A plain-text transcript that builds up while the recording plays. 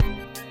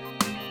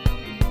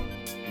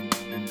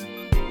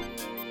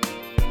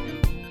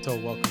So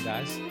welcome,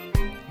 guys.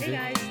 Hey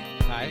guys.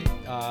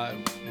 Hi,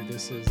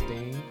 this is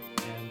Dane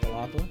and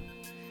Dalabla.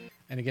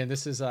 And again,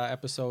 this is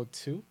episode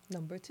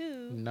number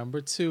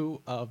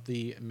two of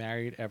the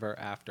Married Ever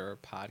After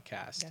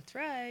podcast. That's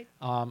right.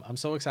 I'm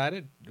so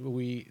excited.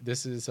 We're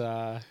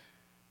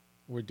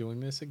doing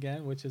this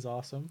again, which is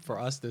awesome.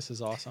 For us, this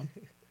is awesome.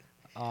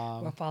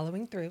 We're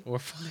following through.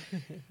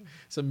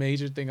 It's a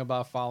major thing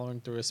about following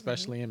through,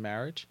 especially in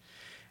marriage.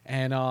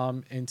 And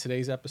in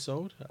today's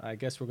episode, I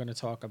guess we're going to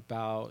talk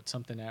about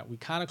something that we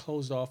kind of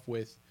closed off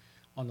with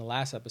on the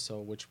last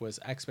episode, which was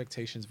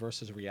expectations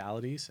versus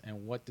realities.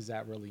 And what does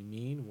that really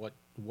mean?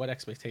 What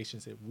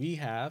expectations that we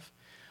have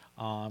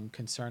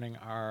concerning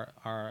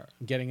our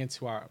getting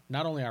into our,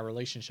 not only our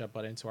relationship,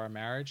 but into our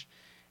marriage,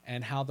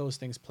 and how those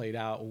things played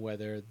out,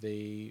 whether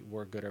they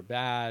were good or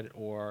bad,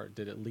 or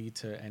did it lead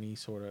to any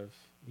sort of,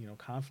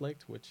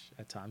 conflict, which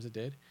at times it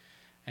did,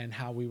 and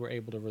how we were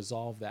able to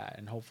resolve that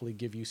and hopefully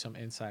give you some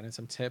insight and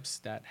some tips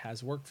that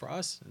has worked for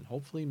us and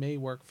hopefully may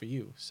work for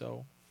you.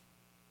 So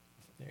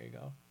there you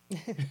go.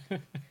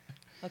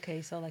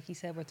 Okay, so like you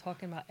said, we're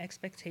talking about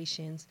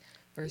expectations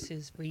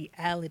versus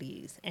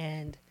realities.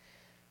 And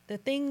the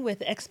thing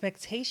with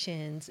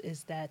expectations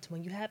is that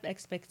when you have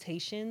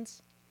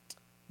expectations,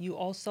 you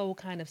also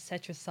kind of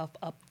set yourself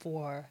up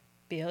for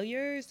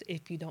failures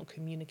if you don't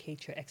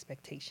communicate your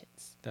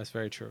expectations. That's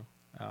very true.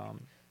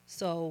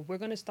 So we're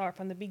going to start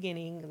from the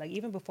beginning, like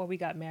even before we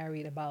got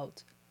married,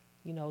 about,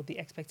 the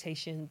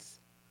expectations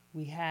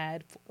we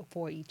had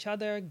for each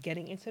other,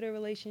 getting into the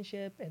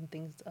relationship and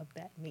things of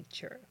that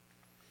nature.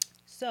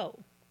 So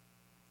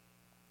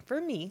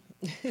for me,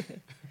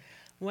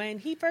 when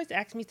he first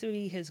asked me to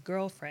be his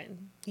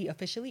girlfriend, he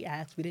officially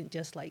asked. I didn't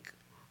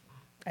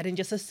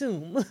just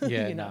assume.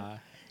 Yeah, nah.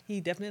 He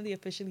definitely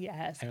officially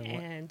asked,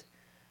 and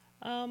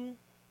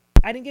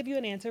I didn't give you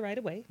an answer right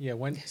away. Yeah.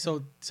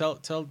 So tell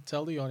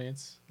the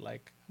audience,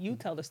 like, you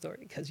tell the story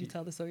because you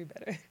tell the story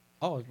better.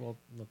 Oh, well,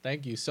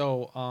 thank you.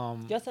 So,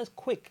 just as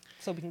quick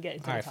so we can get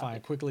into all right, the topic.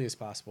 fine, quickly as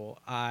possible.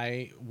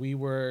 We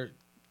were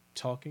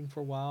talking for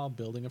a while,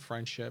 building a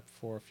friendship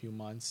for a few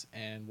months,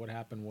 and what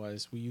happened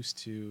was we used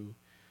to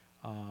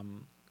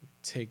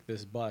take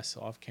this bus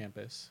off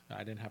campus. I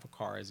didn't have a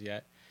car as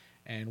yet,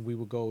 and we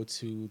would go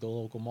to the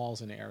local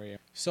malls in the area.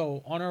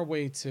 So on our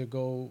way to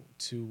go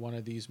to one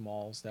of these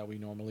malls that we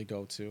normally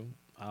go to,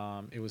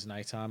 it was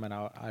nighttime, and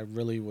I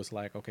really was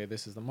like, okay,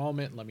 this is the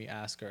moment. Let me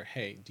ask her,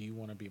 hey, do you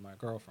want to be my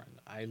girlfriend?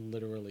 I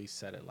literally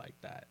said it like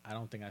that. I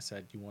don't think I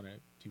said, do you want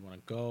to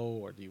go,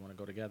 or do you want to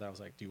go together? I was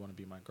like, do you want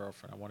to be my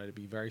girlfriend? I wanted to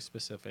be very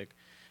specific,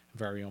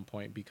 very on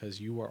point, because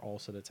you are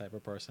also the type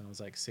of person. I was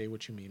like, say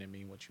what you mean and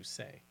mean what you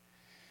say.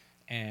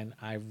 And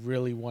I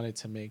really wanted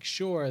to make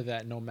sure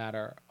that no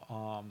matter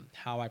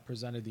how I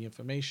presented the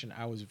information,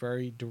 I was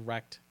very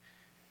direct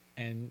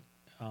and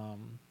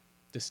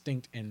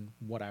distinct in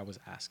what I was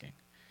asking.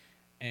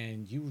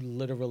 And you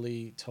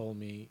literally told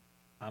me,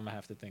 I'm going to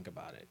have to think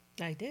about it.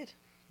 I did.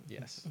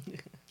 Yes.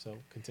 So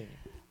continue.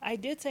 I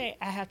did say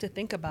I have to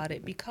think about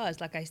it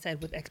because, like I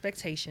said, with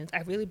expectations,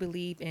 I really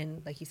believe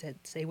in, like you said,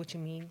 say what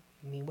you mean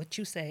what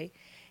you say.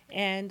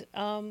 And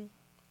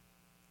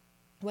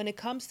when it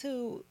comes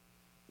to,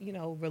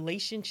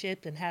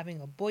 relationships and having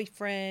a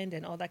boyfriend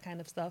and all that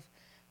kind of stuff,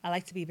 I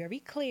like to be very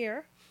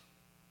clear.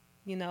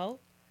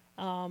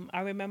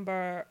 I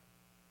remember,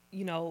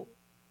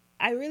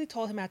 I really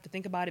told him I have to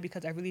think about it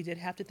because I really did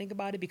have to think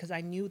about it because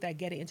I knew that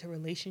getting into a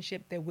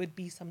relationship, there would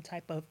be some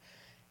type of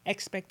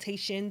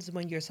expectations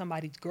when you're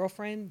somebody's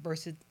girlfriend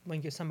versus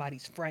when you're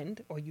somebody's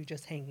friend or you're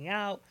just hanging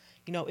out.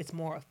 It's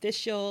more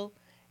official.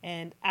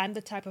 And I'm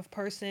the type of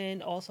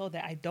person also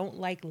that I don't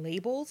like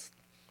labels.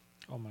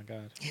 Oh, my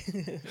God.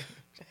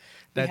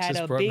 That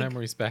just brought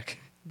memories back.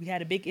 We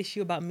had a big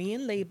issue about me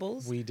and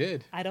labels. We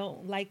did. I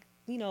don't like,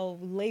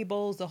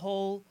 labels, the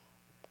whole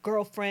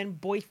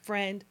girlfriend,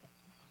 boyfriend,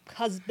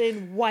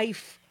 husband,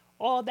 wife,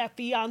 all that,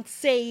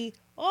 fiance,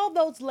 all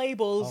those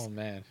labels. Oh,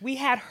 man. We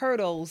had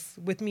hurdles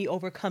with me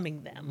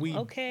overcoming them.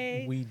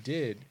 We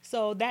did.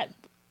 So that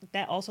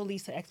also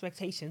leads to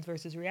expectations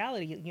versus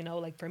reality.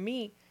 Like for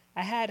me,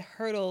 I had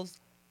hurdles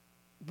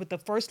with the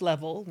first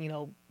level,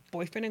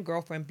 boyfriend and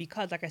girlfriend,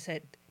 because like I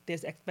said,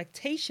 there's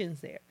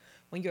expectations there.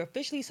 When you're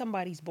officially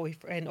somebody's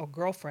boyfriend or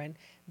girlfriend,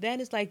 then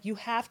it's like you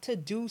have to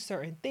do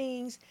certain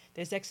things.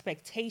 There's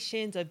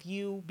expectations of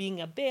you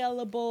being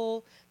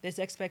available. There's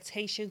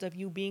expectations of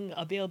you being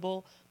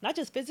available, not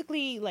just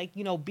physically, like,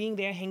 being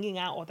there, hanging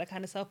out, all that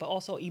kind of stuff, but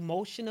also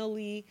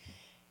emotionally.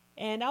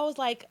 And I was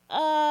like,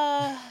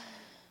 I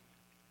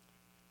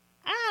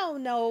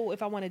don't know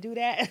if I want to do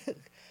that.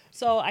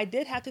 So I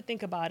did have to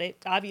think about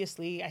it.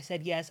 Obviously, I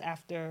said yes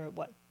after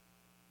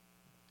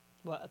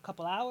a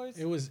couple hours?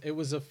 It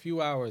was a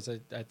few hours.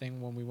 I think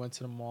when we went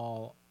to the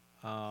mall,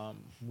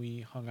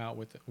 we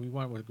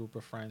went with a group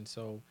of friends.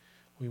 So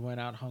we went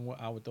out, hung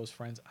out with those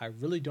friends. I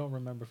really don't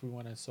remember if we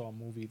went and saw a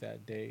movie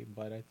that day,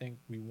 but I think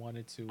we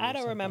wanted to. I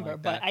don't remember,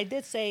 like but I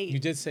did say. You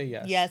did say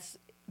yes. Yes,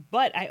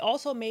 but I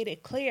also made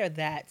it clear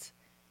that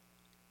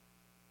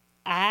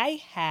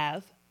I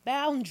have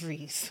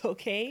boundaries,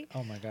 okay?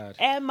 Oh my God.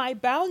 And my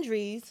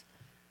boundaries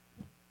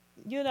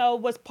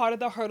was part of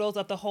the hurdles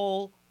of the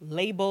whole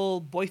label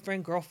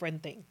boyfriend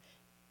girlfriend thing.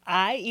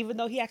 Even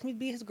though he asked me to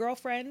be his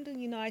girlfriend,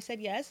 I said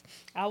yes.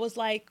 I was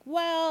like,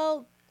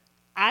 well,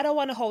 I don't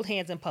want to hold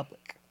hands in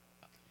public.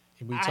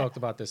 We I talked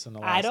about this in the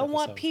I last don't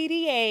want episode.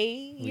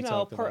 PDA, We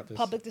talked about this.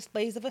 public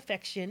displays of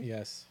affection.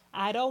 Yes.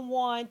 I don't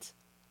want,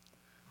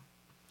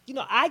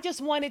 I just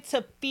wanted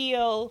to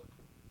feel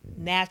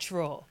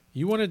natural.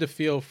 You wanted to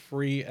feel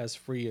free as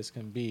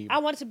can be. I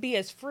wanted to be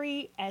as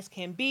free as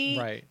can be.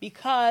 Right.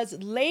 Because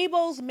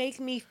labels make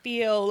me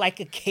feel like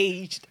a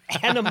caged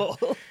animal.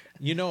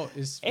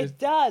 It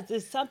does.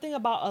 There's something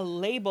about a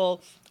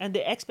label and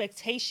the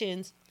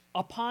expectations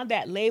upon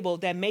that label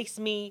that makes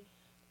me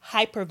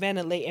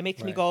hyperventilate and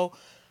makes me Right. go,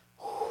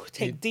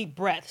 take deep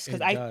breaths, because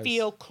I does.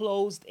 feel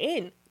closed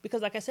in.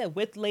 Because like I said,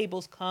 with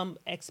labels come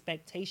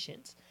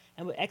expectations.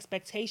 And with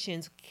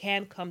expectations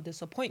can come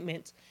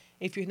disappointment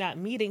if you're not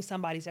meeting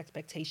somebody's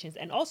expectations.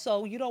 And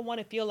also, you don't want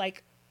to feel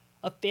like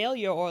a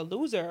failure or a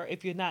loser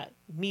if you're not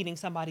meeting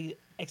somebody's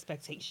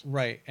expectations.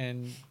 Right.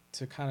 And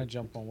to kind of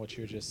jump on what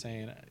you're just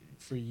saying,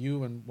 for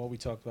you and what we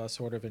talked about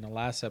sort of in the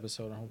last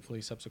episode and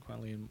hopefully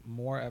subsequently in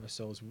more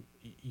episodes,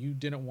 you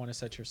didn't want to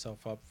set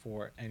yourself up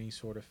for any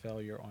sort of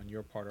failure on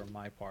your part or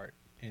my part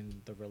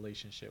in the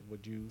relationship.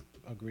 Would you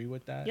agree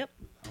with that? Yep.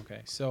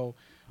 Okay. So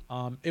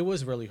it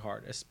was really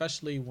hard,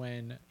 especially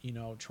when,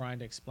 trying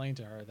to explain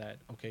to her that,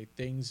 okay,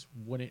 things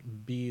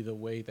wouldn't be the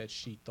way that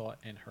she thought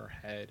in her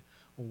head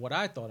or what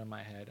I thought in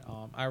my head.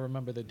 I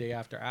remember the day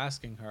after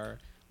asking her,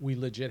 we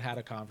legit had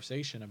a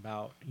conversation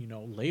about,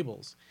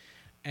 labels.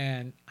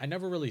 And I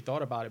never really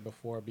thought about it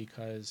before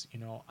because,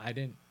 I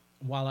didn't,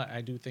 while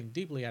I do think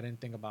deeply, I didn't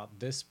think about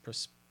this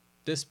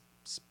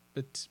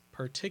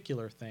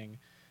particular thing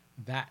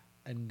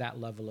and that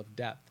level of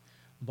depth.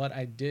 But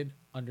I did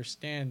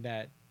understand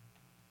that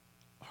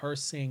her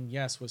saying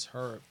yes was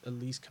her at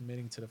least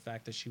committing to the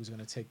fact that she was going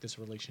to take this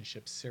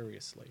relationship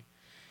seriously.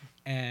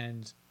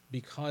 And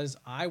because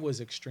I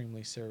was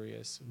extremely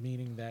serious,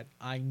 meaning that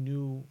I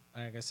knew,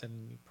 like I said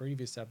in the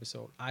previous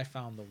episode, I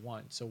found the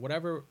one. So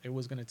whatever it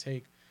was going to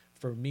take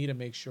for me to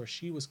make sure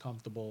she was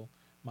comfortable,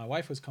 my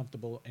wife was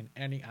comfortable in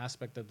any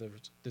aspect of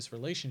this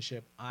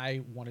relationship,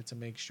 I wanted to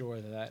make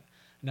sure that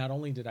not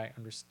only did I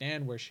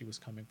understand where she was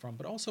coming from,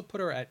 but also put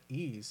her at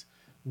ease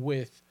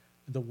with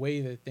the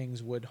way that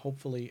things would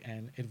hopefully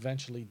and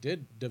eventually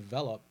did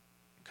develop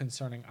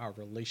concerning our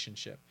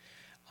relationship.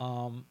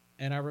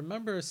 And I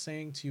remember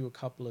saying to you a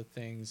couple of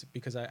things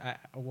because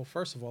well,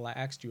 first of all, I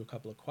asked you a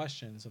couple of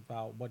questions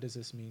about what does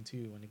this mean to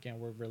you? And again,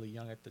 we're really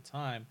young at the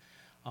time.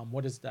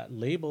 What does that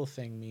label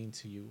thing mean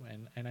to you?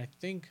 And I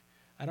think,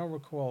 I don't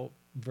recall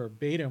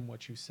verbatim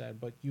what you said,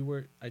 but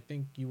I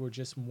think you were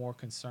just more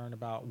concerned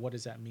about what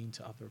does that mean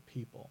to other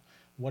people?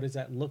 What does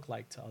that look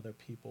like to other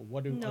people?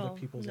 What do other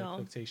people's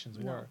expectations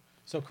were?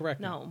 So correct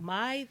me. No,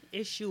 my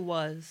issue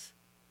was,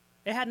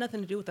 it had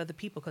nothing to do with other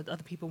people because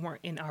other people weren't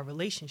in our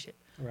relationship.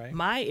 Right.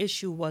 My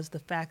issue was the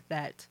fact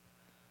that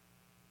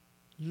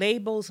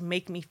labels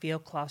make me feel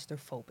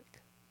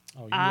claustrophobic.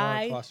 Oh, you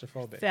are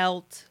claustrophobic. I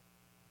felt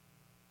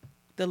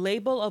the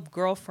label of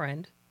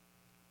girlfriend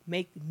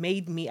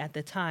made me at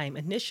the time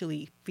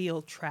initially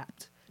feel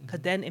trapped.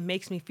 Because then it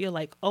makes me feel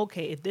like,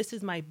 okay, if this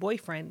is my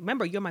boyfriend,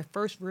 remember, you're my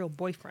first real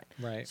boyfriend.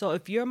 Right. So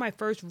if you're my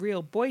first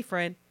real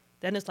boyfriend,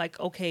 then it's like,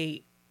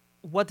 okay,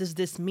 what does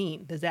this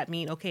mean? Does that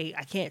mean, okay,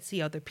 I can't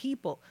see other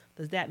people?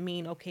 Does that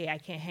mean, okay, I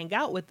can't hang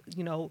out with,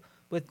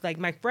 with like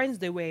my friends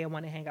the way I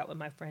want to hang out with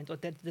my friends? Or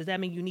does that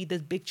mean you need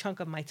this big chunk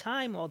of my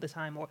time all the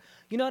time? Or,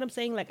 you know what I'm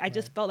saying? Like, I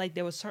just felt like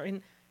there were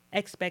certain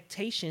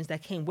expectations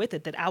that came with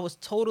it that I was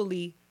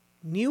totally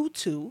new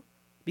to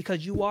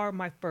because you are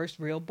my first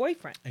real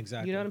boyfriend.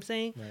 Exactly. You know what I'm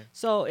saying? Right.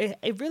 So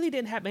it really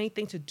didn't have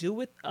anything to do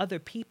with other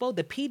people.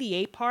 The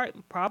PDA part,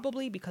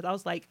 probably, because I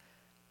was like,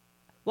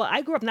 well,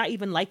 I grew up not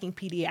even liking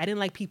PDA. I didn't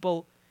like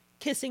people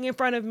kissing in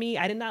front of me.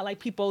 I did not like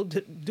people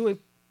doing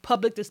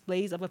public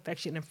displays of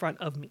affection in front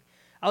of me.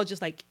 I was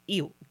just like,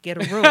 ew, get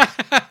a room.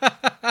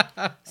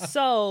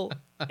 So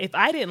if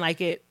I didn't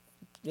like it,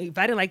 if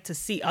I didn't like to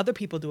see other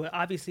people do it,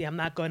 obviously I'm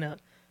not going to,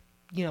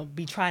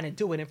 be trying to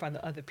do it in front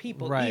of other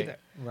people either.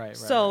 Right.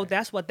 So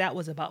that's what that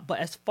was about. But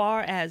as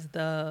far as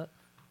the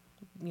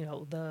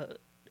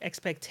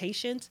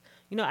expectations,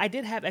 I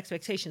did have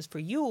expectations for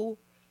you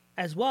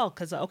as well.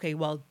 Because, okay,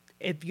 well,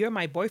 if you're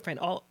my boyfriend,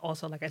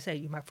 also, like I said,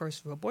 you're my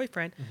first real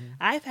boyfriend,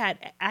 I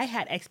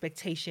had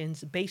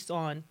expectations based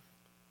on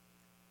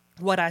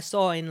what I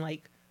saw in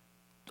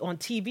on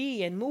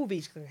TV and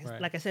movies. Right.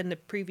 Like I said in the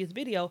previous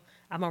video,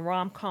 I'm a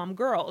rom-com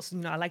girl.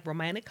 So, I like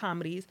romantic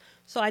comedies.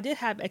 So I did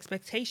have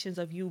expectations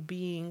of you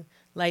being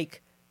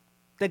like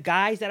the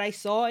guys that I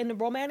saw in the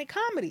romantic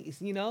comedies,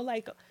 and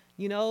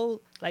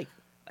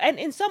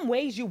in some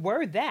ways you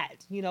were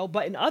that,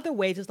 but in other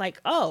ways it's like,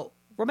 oh,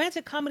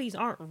 romantic comedies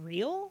aren't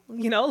real,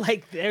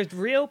 like there's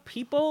real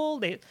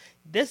people.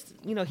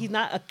 He's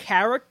not a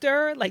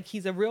character, like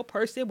he's a real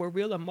person with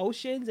real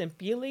emotions and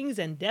feelings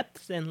and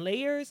depths and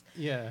layers.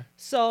 Yeah.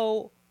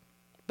 So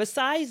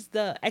besides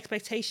the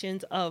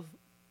expectations of,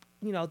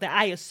 that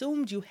I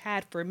assumed you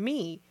had for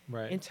me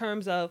Right. in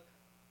terms of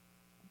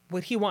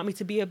Would he want me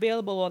to be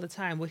available all the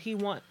time? Would he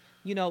want,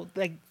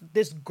 like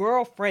this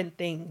girlfriend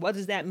thing? What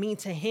does that mean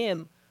to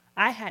him?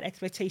 I had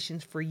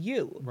expectations for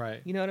you.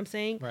 Right. You know what I'm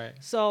saying? Right.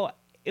 So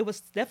it was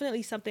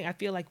definitely something I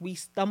feel like we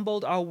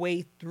stumbled our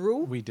way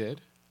through We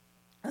did.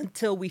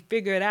 until we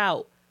figured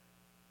out,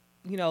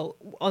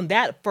 on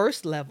that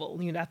first level,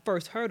 that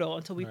first hurdle,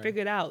 until we Right.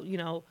 figured out,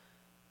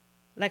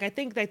 like I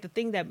think like the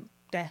thing that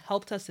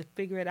helped us to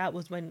figure it out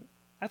was when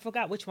I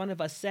forgot which one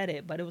of us said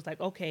it, but it was like,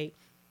 okay,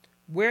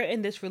 we're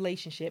in this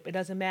relationship. It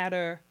doesn't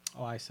matter.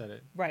 Oh, I said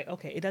it. Right.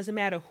 Okay. It doesn't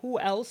matter who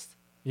else.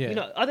 Yeah.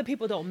 Other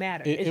people don't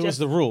matter. It was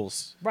the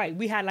rules. Right.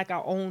 We had like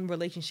our own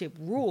relationship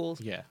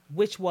rules. Yeah.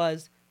 Which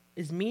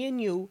is me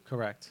and you.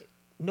 Correct.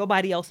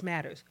 Nobody else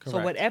matters. Correct.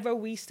 So whatever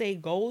we say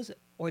goes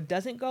or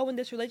doesn't go in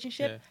this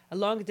relationship, as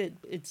long as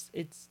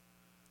it's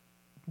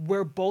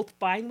we're both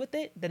fine with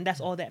it, then that's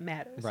all that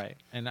matters. Right.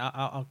 And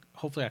I'll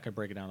hopefully I could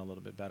break it down a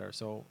little bit better.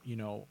 So,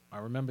 I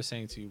remember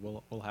saying to you,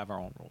 we'll have our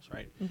own rules,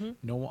 right? Mm-hmm.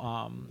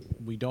 No,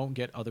 we don't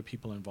get other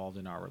people involved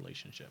in our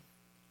relationship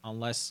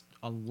unless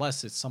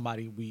it's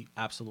somebody we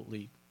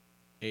absolutely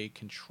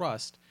can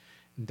trust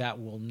that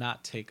will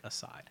not take a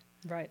side.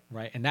 Right.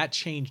 Right. And that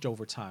changed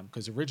over time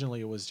because originally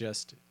it was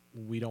just,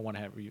 we don't want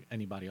to have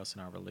anybody else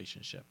in our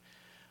relationship.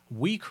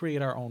 We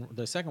create our own.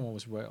 The second one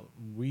was where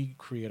we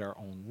create our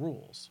own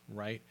rules,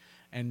 right?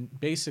 And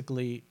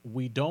basically,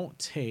 we don't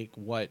take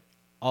what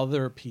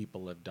other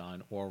people have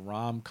done or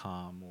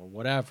rom-com or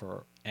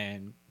whatever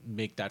and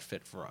make that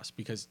fit for us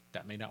because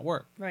that may not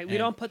work. Right. We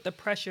don't put the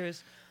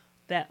pressures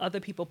that other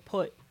people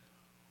put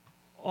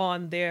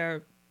on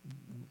their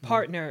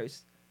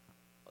partners.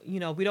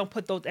 We don't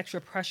put those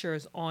extra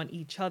pressures on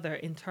each other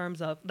in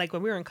terms of, like,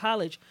 when we were in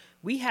college,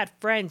 we had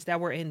friends that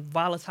were in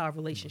volatile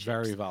relationships.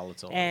 Very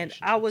volatile And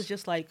I was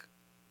just like,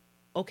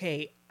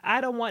 okay,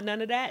 I don't want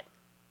none of that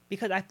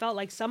because I felt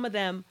like some of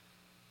them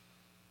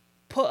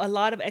put a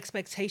lot of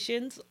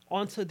expectations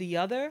onto the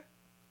other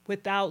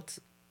without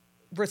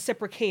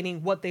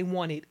reciprocating what they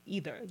wanted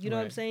either. You know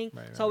what I'm saying?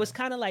 Right, So it's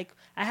kind of like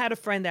I had a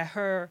friend that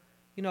her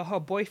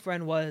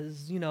boyfriend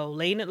was,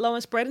 laying it low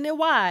and spreading it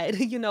wide,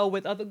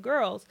 with other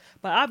girls.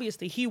 But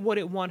obviously he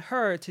wouldn't want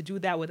her to do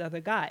that with other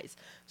guys.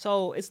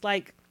 So it's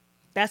like,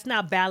 that's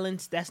not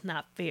balanced. That's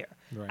not fair.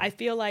 Right. I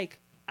feel like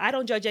I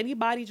don't judge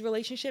anybody's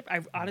relationship.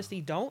 I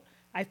honestly don't.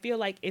 I feel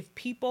like if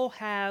people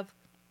have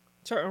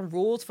certain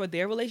rules for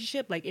their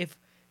relationship, like if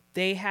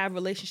they have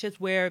relationships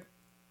where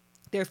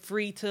they're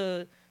free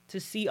to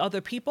see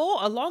other people,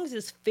 as long as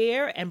it's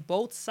fair and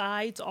both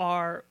sides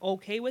are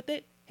okay with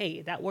it,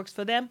 hey, that works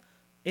for them.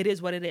 It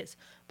is what it is.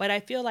 But I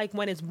feel like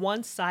when it's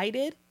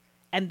one-sided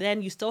and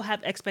then you still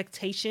have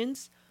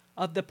expectations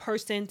of the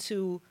person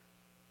to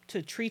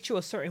treat you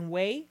a certain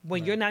way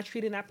when you're not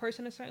treating that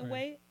person a certain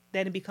way,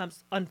 then it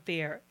becomes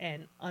unfair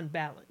and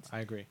unbalanced.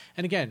 I agree.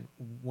 And again,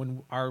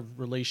 when our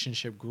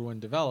relationship grew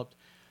and developed,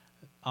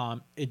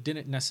 it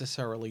didn't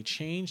necessarily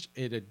change.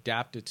 It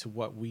adapted to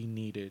what we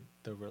needed,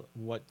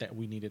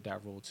 we needed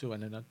that rule too.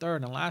 And then the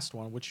third and last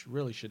one, which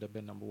really should have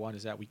been number one,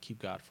 is that we keep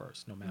God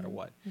first, no matter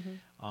what,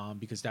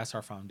 because that's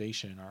our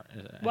foundation.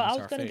 Well, I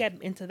was going to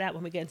get into that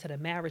when we get into the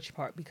marriage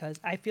part, because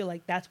I feel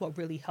like that's what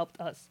really helped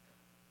us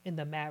in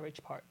the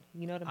marriage part.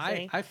 You know what I'm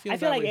saying? I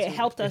feel like it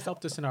helped us. It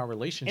helped us in our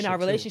relationship. In our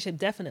relationship,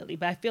 definitely.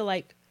 But I feel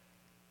like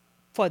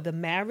for the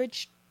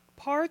marriage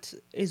part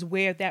is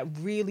where that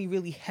really,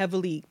 really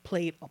heavily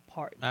played a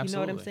part. Absolutely. You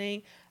know what I'm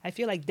saying? I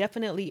feel like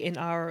definitely in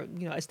our,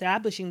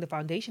 establishing the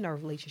foundation of our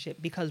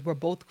relationship, because we're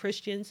both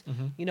Christians,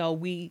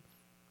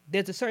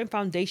 there's a certain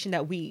foundation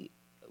that we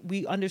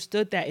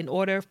understood that in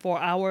order for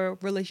our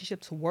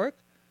relationship to work,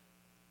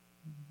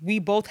 we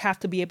both have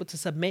to be able to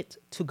submit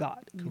to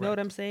God. You know what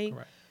I'm saying?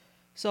 Correct.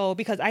 So,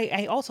 because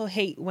I also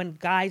hate when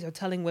guys are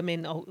telling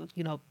women,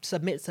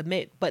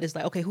 submit, but it's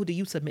like, okay, who do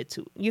you submit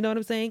to? You know what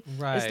I'm saying?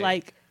 Right. It's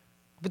like,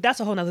 but that's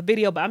a whole nother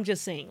video, but I'm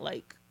just saying,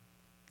 like,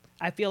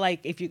 I feel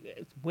like if you're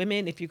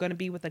going to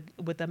be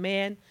with a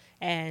man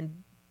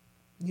and,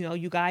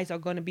 you guys are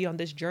going to be on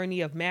this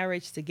journey of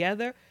marriage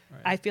together,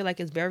 I feel like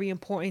it's very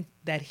important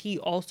that he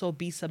also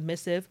be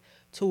submissive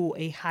to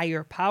a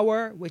higher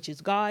power, which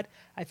is God.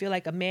 I feel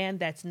like a man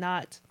that's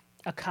not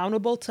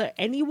accountable to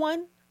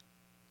anyone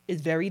is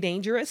very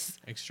dangerous.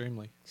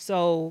 Extremely.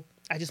 So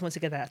I just want to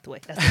get that out of the way.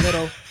 That's a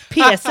little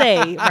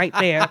PSA right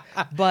there.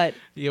 But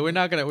yeah, we're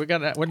not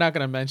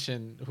gonna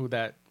mention who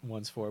that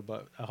one's for,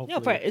 but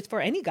hopefully it's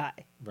for any guy.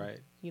 Right.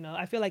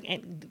 I feel like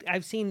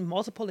I've seen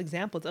multiple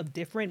examples of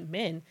different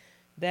men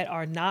that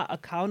are not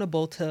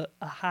accountable to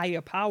a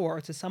higher power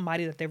or to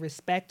somebody that they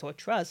respect or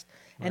trust,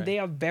 and they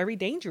are very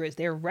dangerous.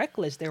 They're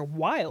reckless. They're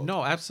wild.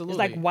 No,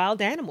 absolutely. It's like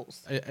wild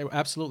animals.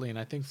 Absolutely, and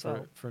I think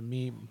for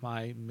me,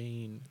 my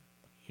main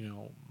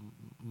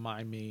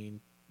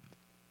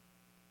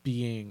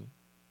being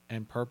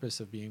and purpose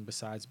of being,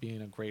 besides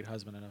being a great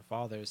husband and a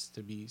father, is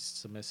to be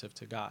submissive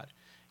to God.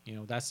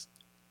 That's,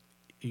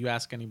 you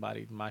ask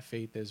anybody, my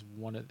faith is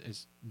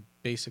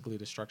basically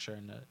the structure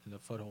and the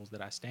footholds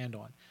that I stand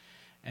on.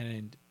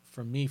 And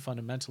for me,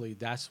 fundamentally,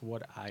 that's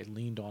what I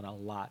leaned on a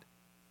lot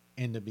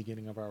in the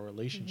beginning of our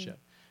relationship,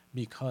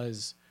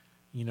 because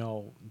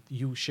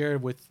you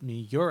shared with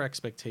me your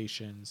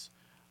expectations.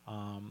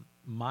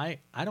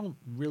 I don't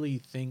really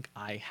think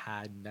I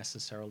had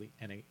necessarily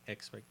any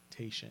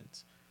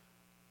expectations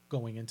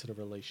going into the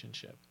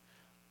relationship.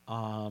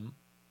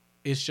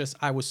 It's just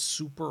I was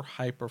super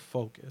hyper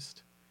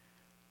focused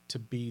to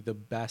be the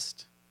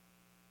best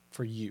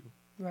for you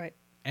Right.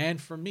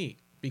 and for me,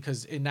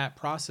 because in that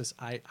process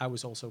I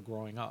was also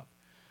growing up.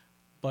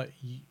 But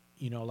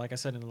like I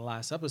said in the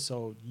last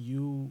episode,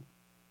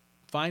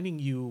 finding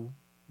you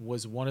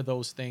was one of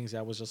those things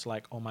that was just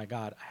like, oh my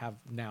God, I have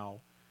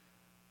now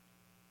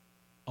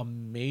a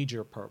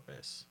major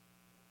purpose.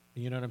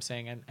 You know what I'm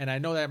saying? And I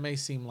know that may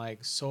seem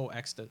like so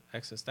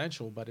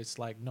existential, but it's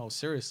like, no,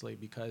 seriously,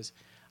 because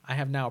I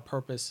have now a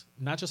purpose,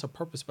 not just a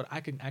purpose, but I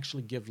can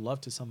actually give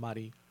love to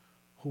somebody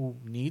who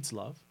needs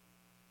love,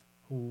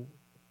 who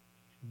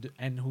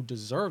who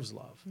deserves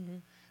love. Mm-hmm.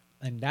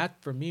 And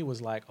that for me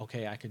was like,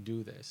 okay, I can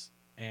do this.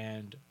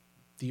 And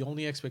the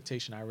only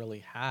expectation I really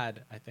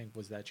had, I think,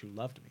 was that you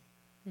loved me.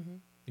 Mm-hmm.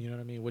 You know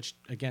what I mean? Which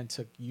again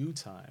took you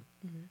time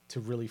Mm-hmm. to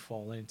really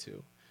fall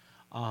into.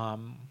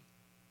 Um,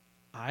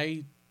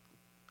 I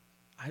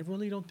I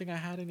really don't think I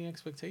had any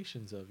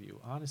expectations of you,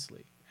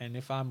 honestly. And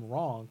if I'm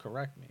wrong,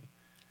 correct me.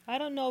 I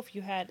don't know if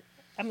you had,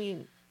 I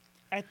mean,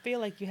 I feel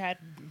like you had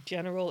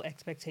general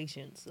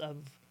expectations of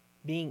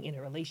being in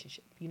a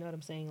relationship. You know what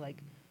I'm saying?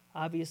 Like,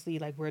 obviously,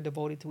 like we're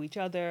devoted to each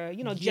other,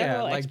 Yeah,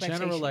 general like expectations.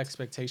 general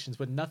expectations,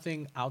 but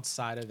nothing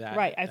outside of that.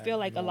 Right. I feel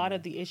like a lot normal.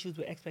 of the issues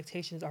with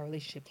expectations, our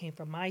relationship came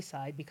from my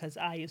side because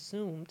I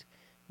assumed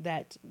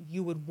that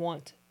you would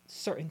want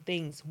certain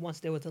things once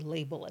there was a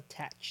label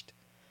attached.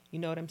 You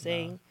know what I'm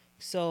saying?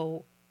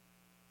 So,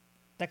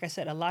 like I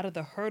said, a lot of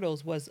the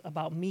hurdles was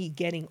about me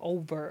getting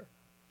over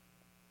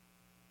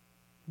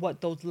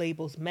what those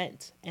labels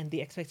meant and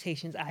the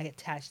expectations I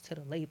attached to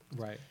the labels.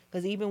 Right.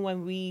 Because even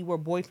when we were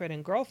boyfriend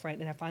and girlfriend,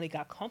 and I finally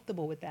got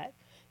comfortable with that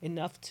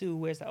enough to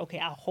where it's like, okay,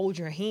 I'll hold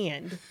your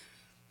hand.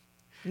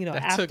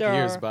 That took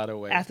years, by the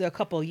way. After a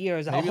couple of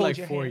years, I'll Maybe hold like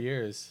your 4 hand.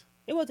 years.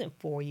 It wasn't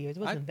 4 years.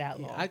 It wasn't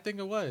that long. I think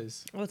it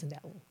was. It wasn't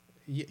that long.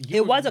 You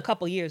It was a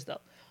couple years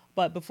though.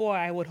 But before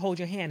I would hold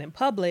your hand in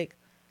public,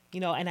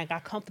 and I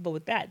got comfortable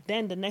with that.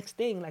 Then the next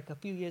thing, like a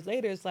few years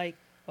later, it's like,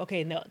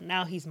 okay, no,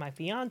 now he's my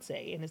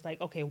fiance, and it's like,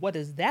 okay, what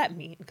does that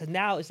mean? Because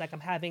now it's like I'm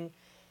having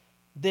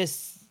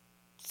this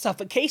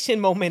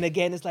suffocation moment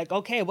again. It's like,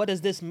 okay, what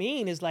does this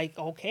mean? It's like,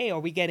 okay, are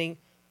we getting,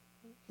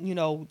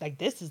 like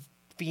this is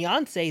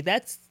fiance?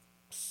 That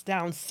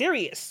sounds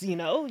serious,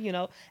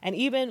 And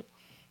even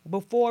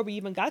before we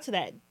even got to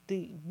that,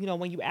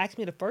 when you asked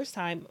me the first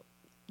time,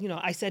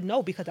 I said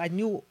no because I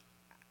knew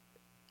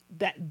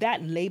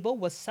that label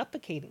was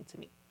suffocating to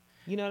me.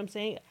 You know what I'm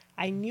saying?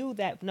 I knew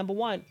that, number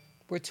one,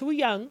 we're too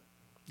young.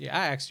 Yeah,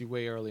 I asked you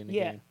way early in the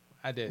game.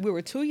 I did. We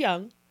were too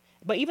young.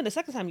 But even the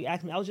second time you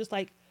asked me, I was just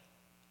like,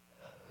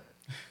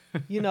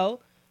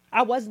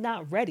 I was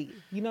not ready.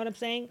 You know what I'm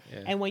saying?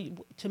 Yeah.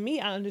 And to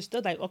me, I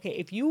understood like, okay,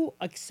 if you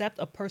accept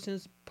a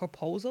person's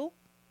proposal,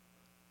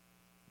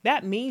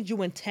 that means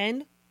you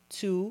intend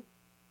to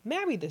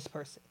marry this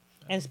person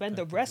and spend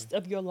the rest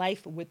of your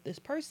life with this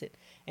person.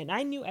 And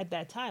I knew at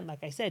that time,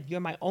 like I said, you're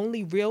my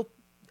only real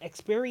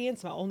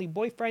experience, my only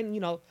boyfriend,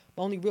 my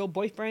only real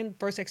boyfriend,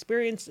 first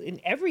experience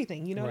in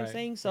everything. You know what I'm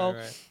saying? So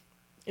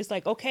it's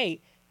like,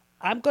 okay,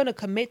 I'm going to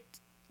commit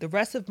the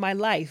rest of my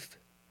life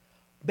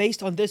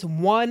based on this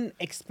one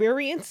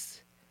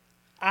experience.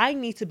 I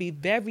need to be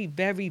very,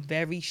 very,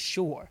 very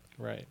sure.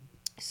 Right.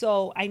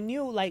 So I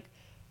knew like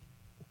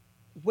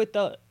with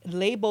the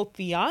label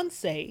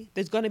fiance,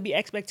 there's going to be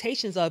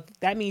expectations of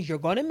that means you're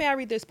going to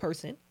marry this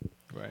person.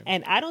 Right.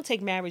 And I don't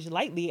take marriage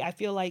lightly. I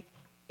feel like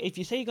if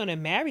you say you're going to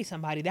marry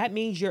somebody, that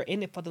means you're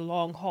in it for the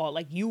long haul.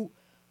 Like you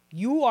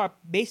are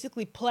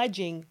basically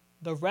pledging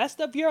the rest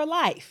of your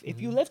life.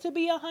 If you live to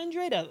be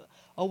 100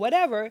 or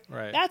whatever,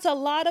 that's a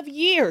lot of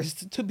years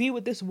to be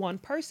with this one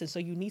person. So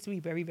you need to be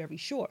very, very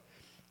sure.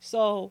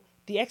 So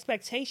the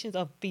expectations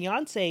of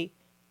fiance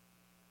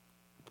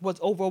was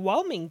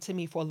overwhelming to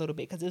me for a little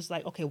bit because it's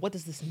like, okay, what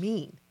does this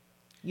mean?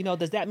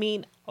 Does that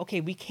mean,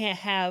 okay, we can't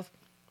have,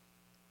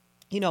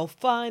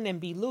 fun and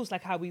be loose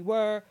like how we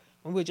were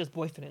when we were just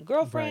boyfriend and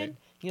girlfriend?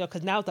 Right.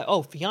 Because now it's like,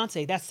 oh,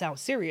 fiance, that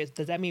sounds serious.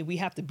 Does that mean we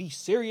have to be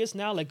serious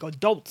now? Like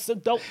adults,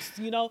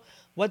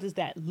 what does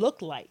that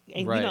look like?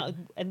 And,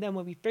 and then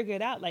when we figure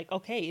it out, like,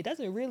 okay, it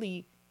doesn't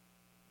really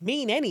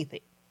mean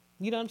anything.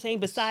 You know what I'm saying?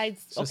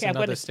 Besides, it's just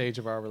another stage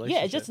of our relationship.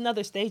 Yeah, it's just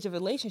another stage of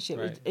relationship.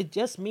 Right. It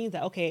just means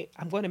that, okay,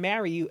 I'm going to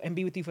marry you and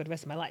be with you for the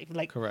rest of my life.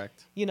 Like,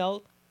 correct.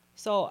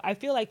 So I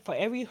feel like for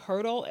every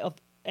hurdle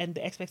and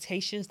the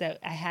expectations that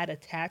I had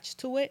attached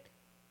to it,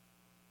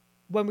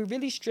 when we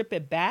really strip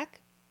it back,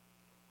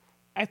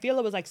 I feel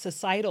it was like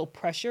societal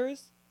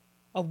pressures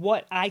of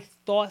what I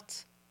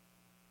thought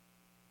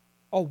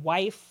a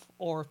wife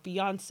or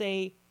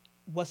fiance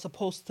was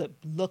supposed to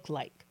look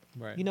like.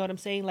 Right. You know what I'm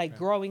saying? Like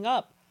growing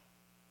up,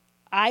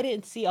 I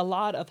didn't see a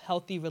lot of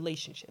healthy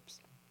relationships.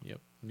 Yep,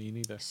 me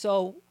neither.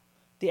 So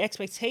the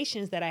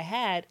expectations that I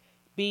had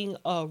being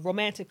a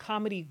romantic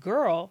comedy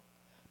girl,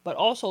 but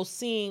also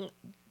seeing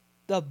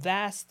the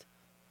vast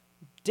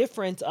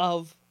difference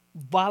of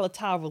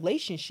volatile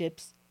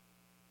relationships,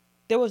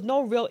 there was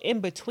no real in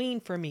between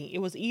for me. It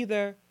was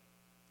either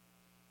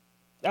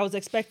I was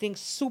expecting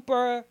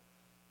super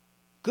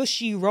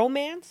gushy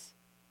romance,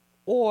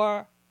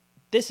 or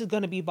this is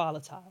going to be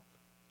volatile.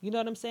 You know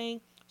what I'm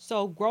saying?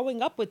 So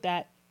growing up with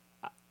that,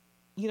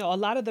 a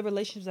lot of the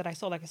relationships that I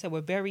saw, like I said,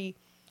 were very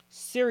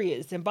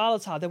serious and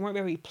volatile. They weren't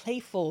very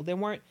playful. They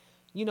weren't,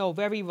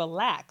 very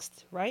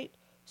relaxed, right?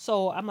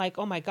 So I'm like,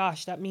 oh my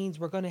gosh, that means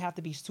we're going to have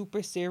to be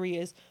super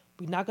serious.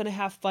 We're not going to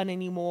have fun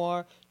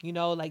anymore.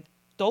 Like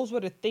those were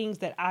the things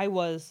that I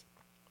was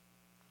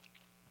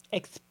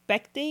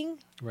expecting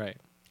Right.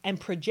 and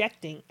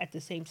projecting at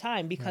the same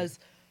time because,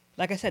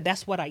 like I said,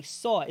 that's what I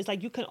saw. It's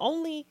like you can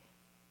only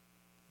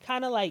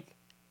kind of like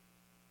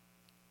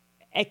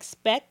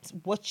expect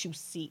what you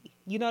see.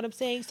 You know what I'm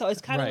saying? So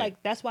it's kind of Right.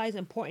 like that's why it's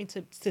important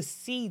to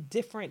see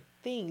different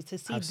things, to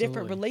see different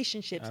Absolutely.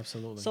 relationships.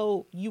 Absolutely.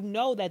 So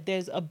that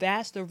there's a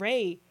vast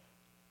array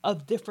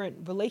of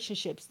different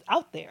relationships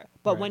out there.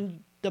 But Right.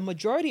 when the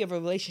majority of a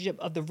relationship,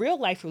 of the real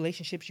life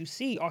relationships you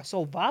see are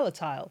so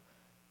volatile,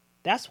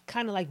 that's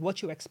kind of like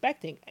what you're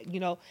expecting,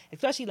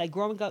 especially like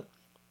growing up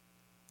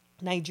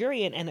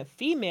Nigerian and a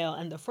female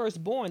and the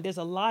firstborn, there's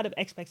a lot of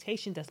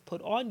expectations that's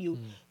put on you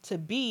to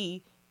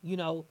be,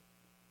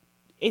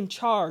 in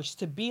charge,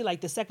 to be like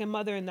the second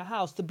mother in the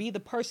house, to be the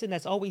person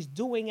that's always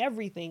doing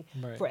everything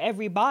Right. for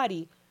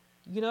everybody.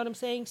 You know what I'm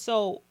saying?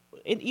 So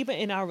even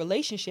in our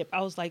relationship,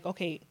 I was like,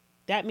 okay,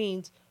 that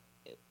means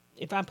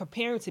if I'm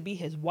preparing to be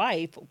his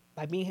wife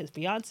by being his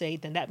fiance,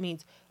 then that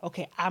means,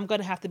 okay, I'm going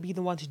to have to be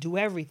the one to do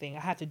everything. I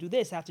have to do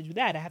this, I have to do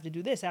that, I have to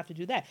do this, I have to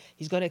do that.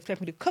 He's going to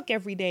expect me to cook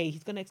every day.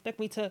 He's going to expect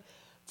me to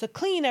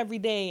clean every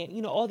day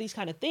and, all these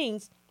kind of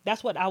things.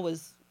 That's what I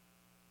was,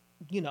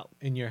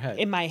 in your head.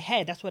 in my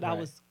head. That's what I Right.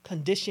 was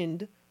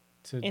conditioned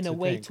in a to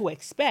way think. to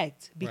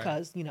expect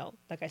because,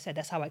 like I said,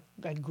 that's how I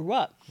grew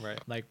up. Right.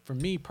 Like for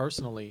me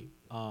personally,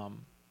 I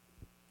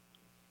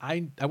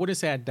wouldn't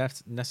say I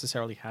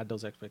necessarily had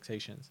those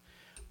expectations,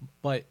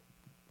 but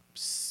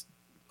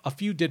a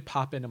few did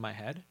pop into my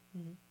head,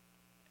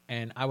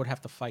 and I would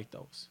have to fight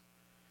those,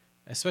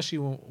 especially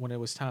when it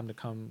was time to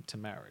come to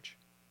marriage,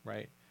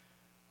 right?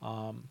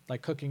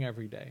 Like cooking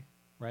every day,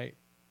 right?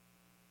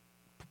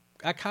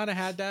 I kind of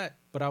had that,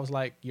 but I was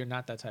like, you're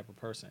not that type of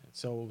person.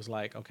 So it was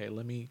like, okay,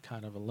 let me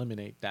kind of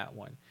eliminate that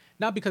one.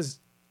 Not because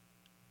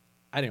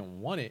I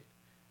didn't want it.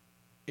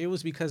 It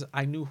was because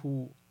I knew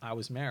who I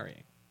was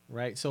marrying,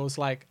 right? So it's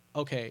like,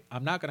 okay,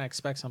 I'm not going to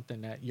expect something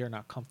that you're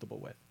not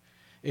comfortable with.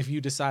 If you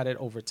decided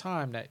over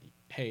time that,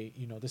 hey,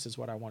 this is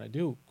what I want to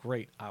do,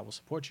 great, I will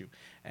support you.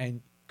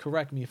 And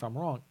correct me if I'm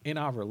wrong, in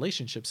our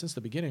relationship since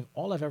the beginning,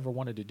 all I've ever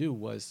wanted to do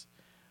was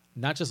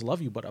not just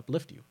love you, but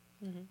uplift you,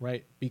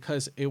 right?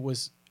 Because it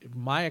was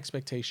my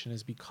expectation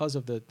is because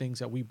of the things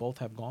that we both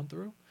have gone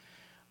through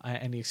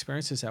and the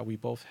experiences that we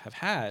both have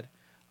had,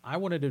 I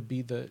wanted to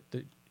be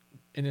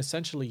and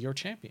essentially your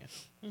champion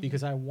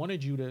because I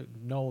wanted you to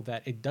know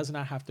that it does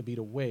not have to be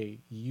the way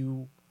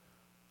you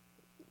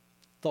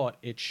thought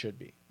it should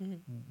be,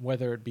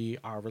 whether it be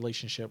our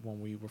relationship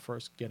when we were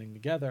first getting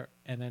together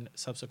and then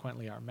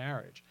subsequently our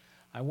marriage.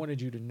 I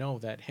wanted you to know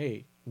that,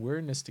 hey, we're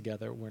in this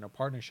together. We're in a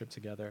partnership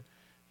together.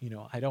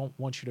 I don't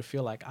want you to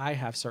feel like I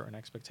have certain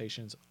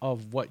expectations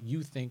of what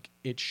you think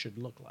it should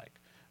look like,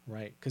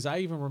 right? Because I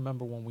even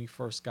remember when we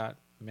first got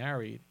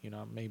married,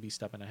 maybe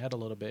stepping ahead a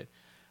little bit,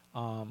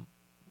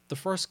 the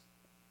first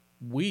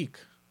week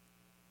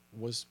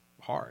was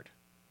hard.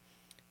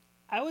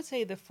 I would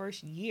say the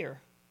first year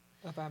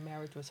of our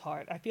marriage was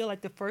hard. I feel like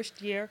the first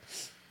year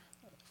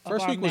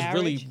First of our week was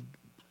marriage,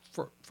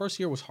 first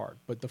year was hard,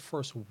 but the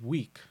first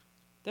week.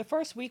 The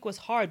first week was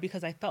hard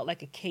because I felt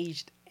like a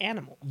caged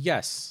animal.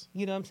 Yes.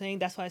 You know what I'm saying?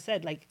 That's why I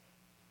said like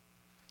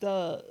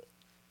the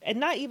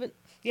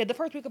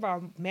first week of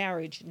our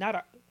marriage,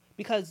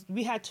 because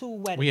we had two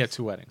weddings. We had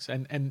two weddings,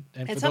 and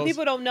for some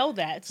people don't know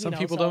that. Some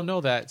people don't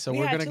know that, so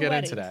we're gonna get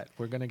into that.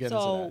 We're gonna get into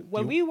that. So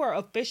when we were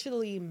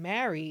officially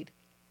married,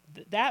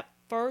 that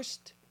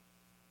first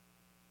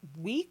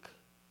week,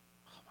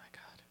 oh my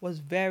God, was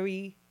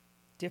very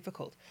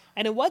difficult,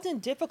 and it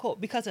wasn't difficult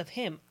because of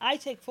him. I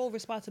take full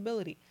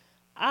responsibility.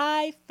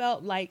 I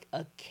felt like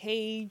a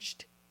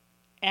caged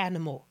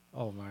animal.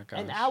 Oh my gosh.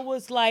 And I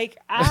was like,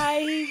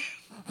 I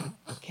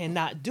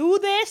cannot do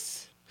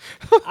this.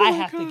 I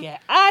have to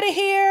get out of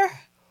here.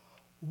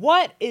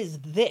 What is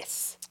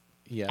this?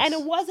 Yes. And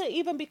it wasn't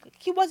even because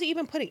he wasn't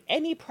even putting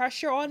any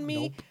pressure on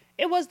me. Nope.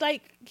 It was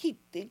like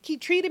he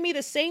treated me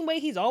the same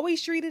way he's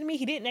always treated me.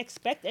 He didn't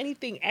expect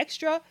anything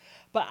extra.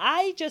 But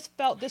I just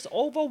felt this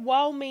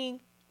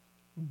overwhelming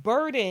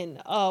burden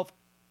of,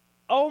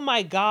 oh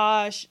my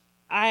gosh,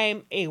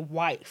 I'm a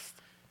wife.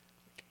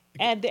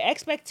 And the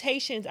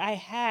expectations I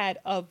had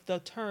of the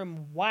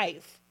term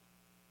wife,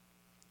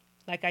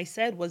 like I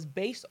said, was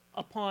based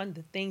upon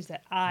the things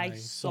that I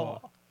saw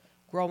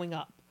growing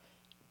up.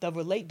 The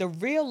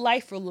real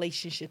life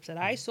relationships that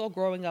I saw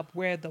growing up,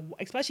 where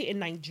especially in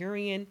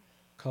Nigerian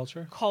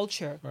culture,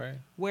 right,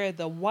 where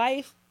the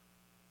wife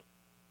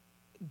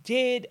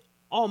did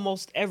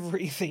almost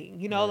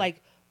everything, right.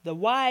 Like The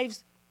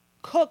wives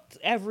cooked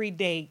every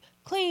day,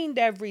 cleaned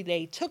every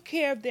day, took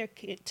care of the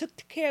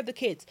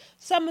kids.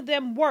 Some of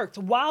them worked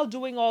while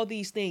doing all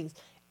these things.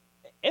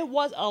 It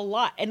was a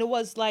lot, and it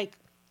was like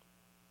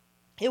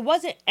it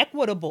wasn't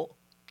equitable.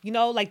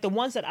 Like the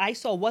ones that I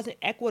saw wasn't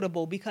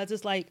equitable because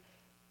it's like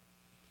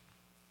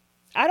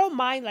I don't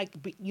mind like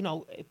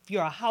if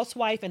you're a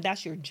housewife and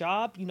that's your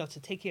job, to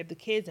take care of the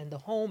kids and the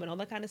home and all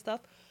that kind of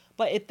stuff.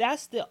 But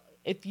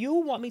if you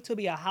want me to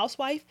be a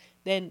housewife,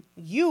 then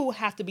you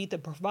have to be the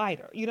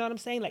provider. You know what I'm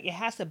saying? Like it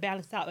has to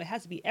balance out. It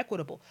has to be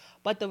equitable.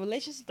 But the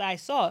relationships that I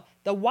saw,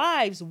 the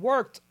wives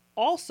worked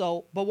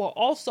also, but were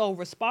also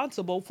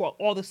responsible for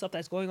all the stuff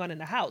that's going on in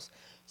the house.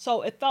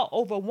 So it felt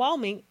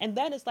overwhelming. And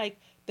then it's like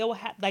they will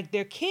have like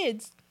their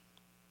kids,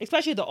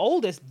 especially the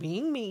oldest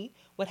being me,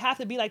 would have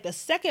to be like the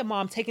second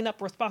mom taking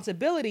up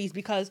responsibilities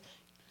because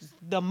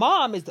the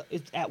mom is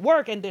at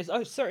work and there's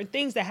certain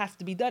things that have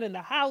to be done in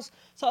the house.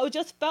 So it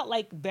just felt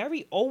like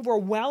very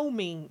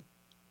overwhelming,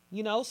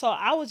 So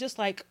I was just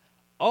like,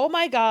 oh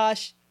my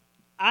gosh,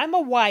 I'm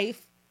a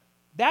wife.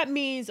 That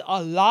means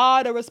a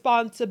lot of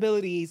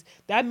responsibilities.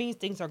 That means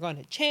things are going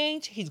to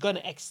change. He's going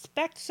to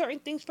expect certain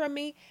things from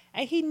me.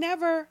 And he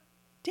never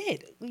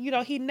did.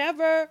 He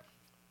never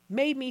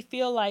made me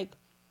feel like,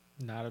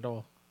 Not at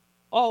all.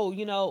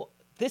 oh,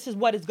 this is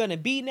what it's going to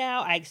be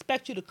now. I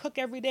expect you to cook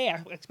every day.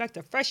 I expect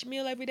a fresh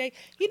meal every day.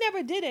 He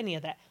never did any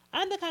of that.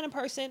 I'm the kind of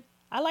person,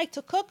 I like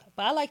to cook,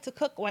 but I like to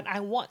cook when I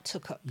want to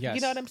cook. Yes.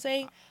 You know what I'm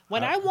saying?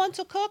 When I want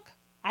to cook,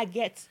 I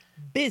get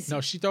busy.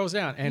 No, she throws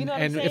down. And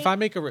and if I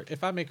make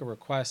a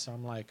request,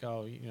 I'm like,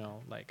 oh,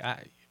 like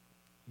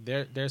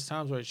there's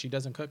times where she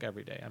doesn't cook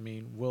every day. I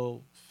mean,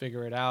 we'll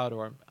figure it out,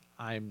 or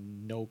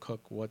I'm no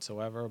cook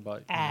whatsoever,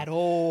 but at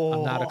all.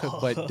 I'm not a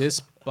cook.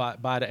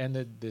 But by the end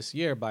of this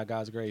year, by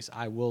God's grace,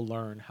 I will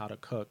learn how to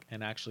cook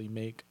and actually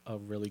make a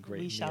really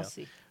great meal.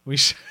 We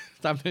shall see.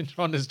 I've been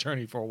on this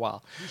journey for a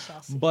while. We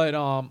shall see.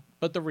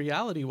 But the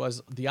reality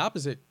was the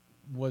opposite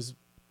was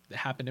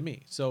happened to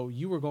me. So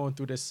you were going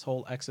through this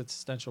whole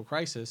existential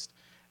crisis,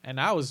 and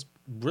I was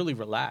really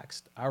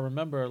relaxed. I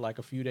remember like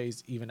a few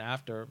days, even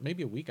after,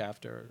 maybe a week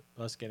after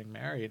us getting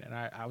married, and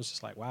I was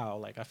just like, wow,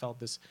 like I felt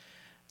this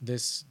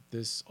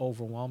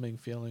overwhelming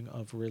feeling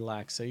of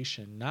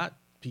relaxation, not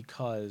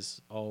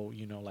because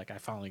like I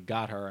finally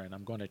got her and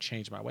I'm going to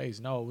change my ways.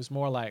 No, it was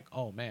more like,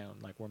 oh man,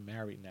 like we're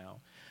married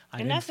now. I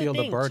didn't feel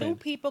the burden. Two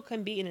people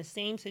can be in the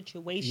same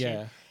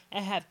situation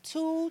and have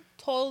two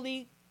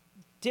totally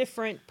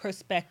different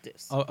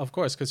perspectives. Of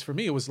course, because for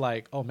me it was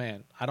like, oh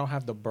man, I don't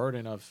have the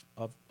burden of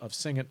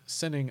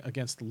sinning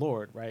against the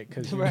Lord, right?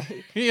 Because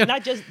right,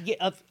 not just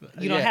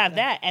don't have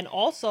that, and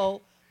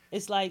also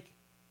it's like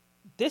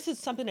this is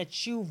something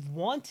that you've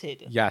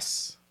wanted.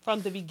 Yes.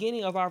 From the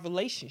beginning of our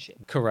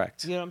relationship.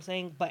 Correct. You know what I'm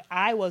saying? But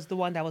I was the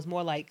one that was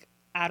more like,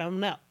 I don't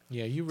know.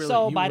 Yeah, you really.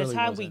 So by the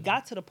time we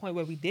got to the point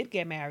where we did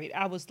get married,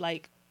 I was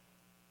like,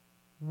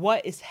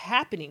 what is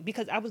happening?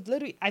 Because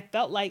I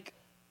felt like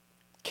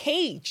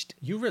caged.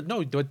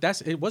 No,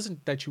 but it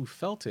wasn't that you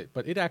felt it,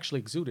 but it actually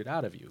exuded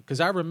out of you.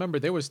 Because I remember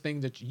there was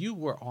things that you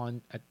were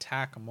on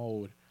attack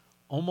mode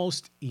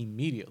almost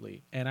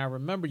immediately. And I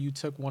remember you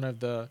took one of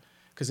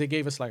because they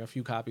gave us like a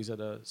few copies of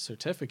the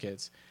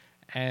certificates,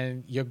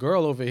 and your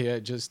girl over here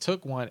just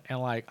took one and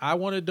like, I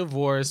want a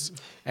divorce,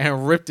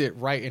 and ripped it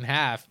right in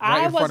half,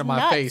 right in front of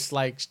my face.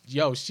 Like,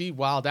 yo, she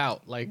wilded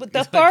out. Like, but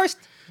the first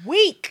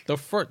week,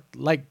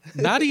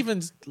 not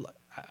even,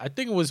 I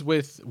think it was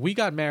we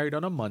got married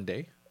on a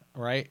Monday,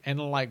 right? And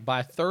like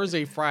by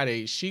Thursday,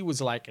 Friday, she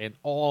was like in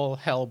all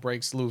hell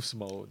breaks loose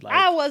mode. Like,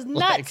 I was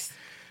nuts.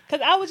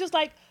 Because I was just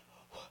like,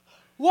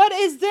 what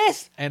is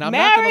this? And I'm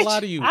marriage? not going to lie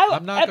to you.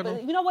 I'm not going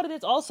to. You know what it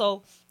is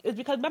also? Is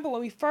because remember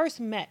when we first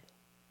met,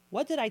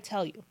 what did I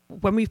tell you?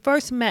 When we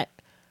first met,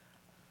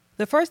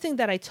 the first thing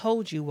that I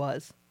told you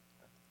was,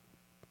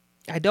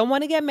 I don't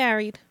want to get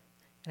married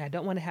and I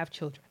don't want to have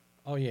children.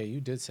 Oh, yeah,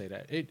 you did say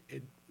that.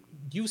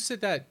 You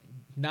said that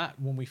not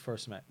when we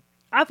first met.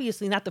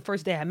 Obviously not the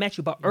first day I met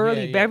you, but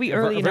very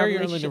early in our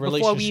relationship,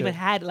 before we even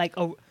had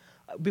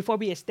before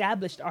we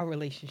established our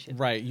relationship.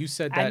 Right, you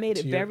said that. I made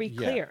it very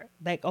clear.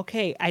 Like,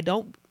 okay, I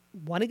don't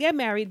want to get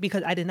married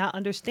because I did not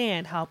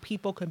understand how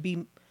people can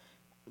be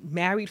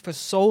married for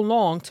so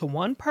long to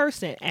one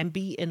person and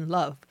be in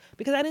love,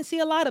 because I didn't see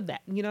a lot of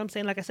that. You know what I'm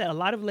saying? Like I said, a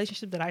lot of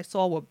relationships that I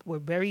saw were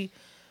very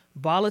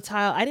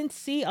volatile. I didn't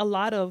see a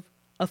lot of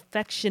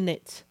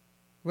affectionate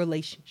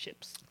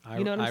relationships.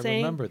 You know what I'm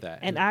saying? I remember that.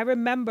 And I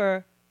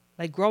remember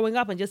like growing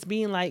up and just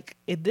being like,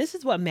 if this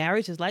is what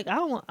marriage is like, I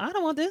don't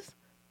want this.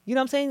 You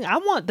know what I'm saying? I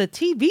want the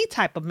TV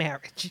type of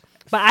marriage.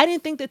 But I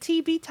didn't think the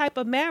TV type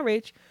of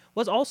marriage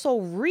was also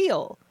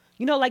real.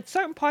 You know, like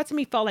certain parts of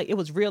me felt like it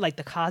was real, like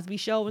the Cosby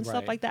Show and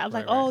stuff like that. I was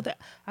like,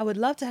 I would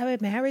love to have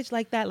a marriage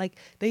like that. Like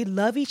they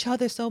love each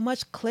other so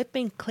much, Clip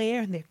and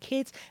Claire and their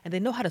kids, and they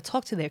know how to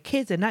talk to their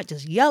kids and not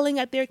just yelling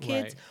at their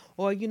kids,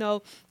 or you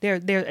know,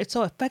 they're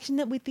so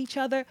affectionate with each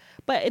other.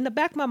 But in the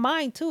back of my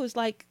mind too, is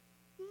like,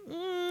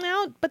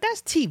 no, but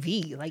that's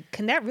TV. Like,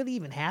 can that really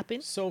even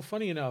happen? So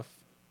funny enough,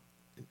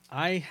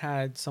 I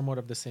had somewhat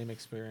of the same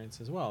experience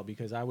as well,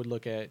 because I would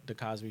look at the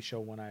Cosby Show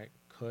when I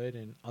could,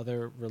 and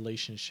other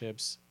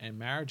relationships and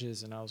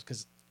marriages, and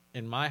because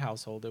in my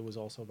household it was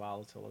also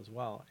volatile as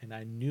well, and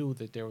I knew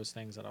that there was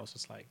things that I was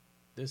just like,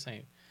 this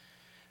ain't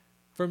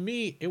for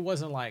me. It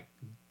wasn't like,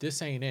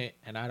 this ain't it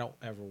and I don't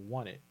ever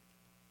want it.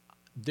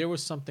 There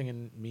was something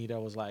in me that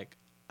was like,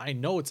 I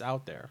know it's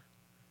out there,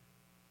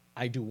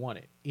 I do want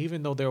it,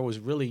 even though there was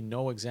really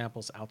no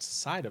examples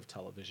outside of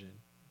television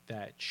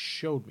that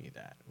showed me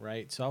that,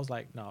 right? So I was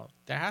like, no,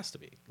 there has to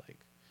be, like,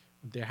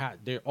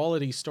 there all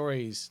of these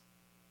stories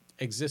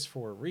exist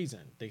for a reason.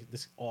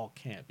 This all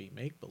can't be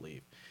make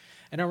believe.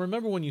 And I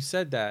remember when you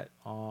said that,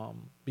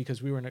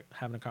 because we were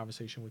having a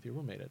conversation with your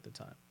roommate at the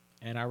time,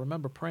 and I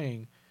remember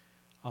praying,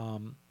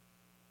 and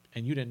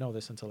you didn't know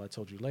this until I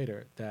told you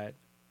later, that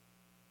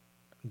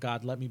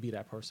God, let me be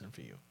that person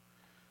for you.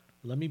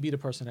 Let me be the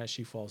person that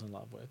she falls in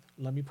love with.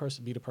 Let me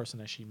be the person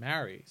that she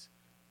marries.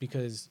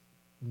 Because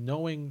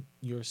knowing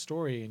your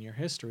story and your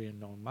history, and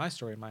knowing my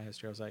story and my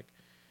history, I was like,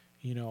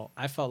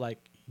 I felt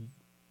like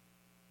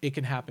it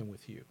can happen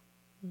with you,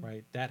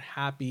 right? That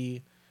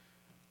happy,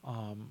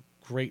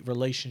 great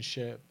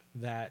relationship,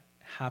 that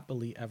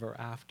happily ever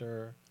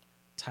after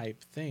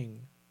type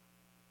thing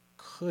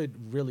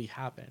could really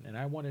happen. And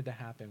I wanted to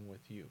happen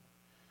with you.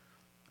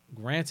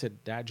 Granted,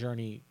 that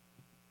journey,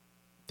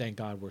 thank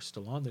God we're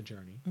still on the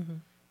journey,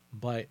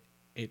 but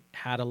it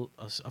had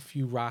a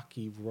few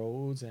rocky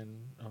roads and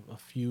a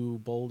few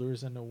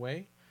boulders in the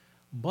way.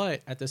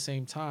 But at the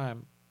same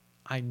time,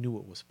 I knew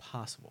it was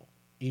possible,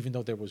 even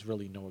though there was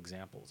really no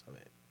examples of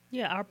it.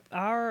 Yeah,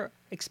 our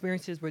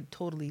experiences were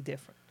totally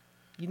different.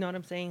 You know what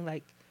I'm saying?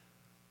 Like,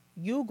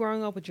 you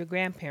growing up with your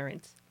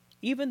grandparents,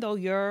 even though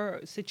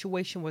your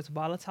situation was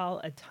volatile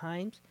at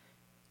times,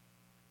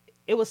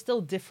 it was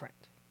still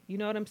different. You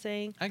know what I'm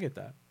saying? I get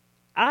that.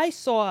 I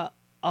saw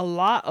a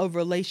lot of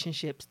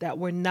relationships that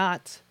were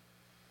not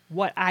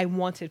what I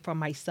wanted for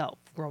myself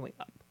growing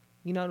up.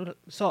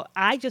 So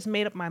I just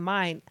made up my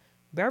mind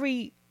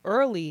very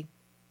early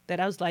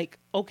that I was like,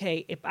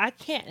 okay, if I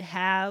can't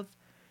have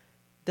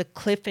the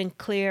Cliff and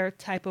Claire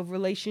type of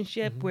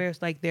relationship where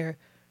it's like they're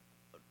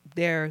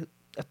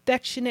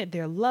affectionate,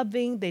 they're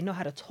loving, they know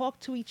how to talk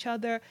to each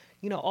other,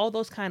 all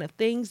those kind of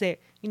things. They,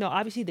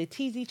 obviously they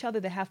tease each other,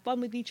 they have fun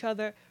with each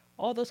other,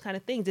 all those kind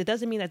of things. It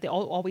doesn't mean that they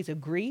always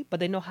agree, but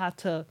they know how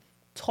to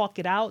talk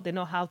it out. They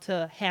know how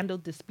to handle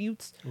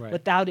disputes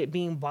without it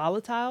being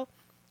volatile.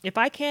 If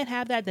I can't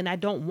have that, then I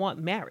don't want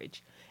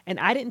marriage. And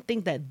I didn't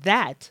think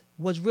that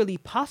was really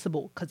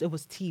possible because it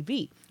was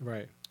TV.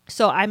 Right.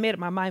 So I made up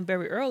my mind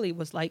very early,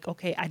 was like,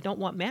 okay, I don't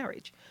want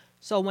marriage.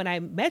 So when I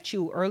met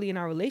you early in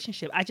our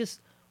relationship, I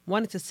just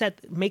wanted to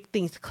make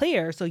things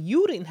clear so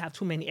you didn't have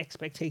too many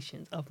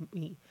expectations of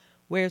me.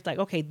 Where it's like,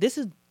 okay, this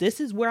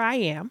is where I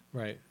am.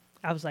 Right.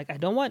 I was like, I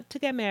don't want to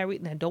get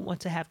married and I don't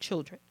want to have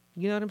children.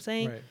 You know what I'm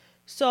saying? Right.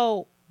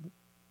 So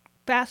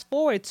fast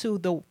forward to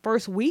the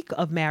first week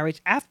of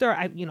marriage, after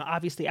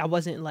obviously I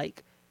wasn't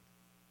like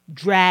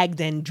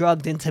dragged and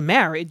drugged into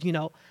marriage.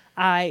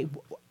 I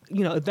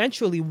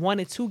eventually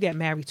wanted to get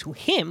married to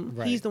him.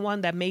 Right. He's the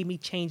one that made me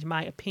change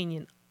my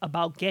opinion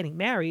about getting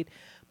married.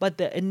 But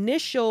the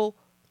initial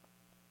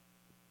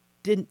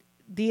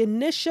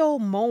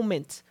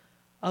moment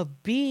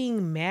of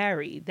being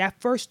married,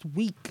 that first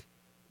week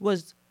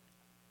was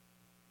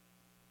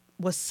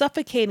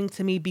suffocating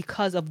to me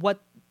because of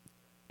what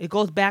it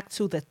goes back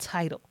to, the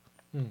title,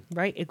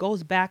 right? It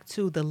goes back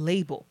to the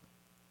label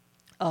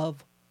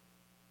of,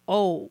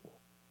 oh,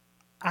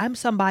 I'm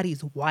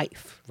somebody's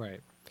wife. Right.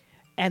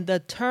 And the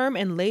term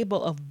and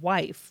label of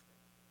wife,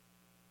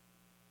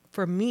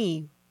 for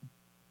me,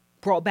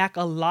 brought back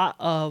a lot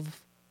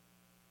of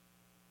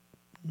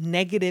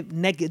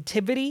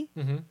negativity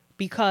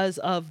because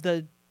of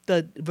the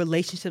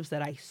relationships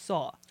that I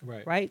saw.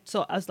 Right.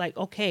 So I was like,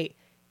 okay,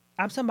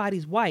 I'm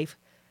somebody's wife.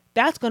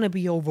 That's going to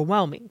be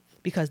overwhelming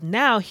because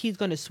now he's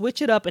going to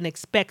switch it up and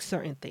expect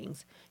certain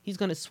things. He's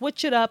going to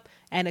switch it up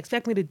and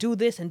expect me to do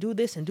this and do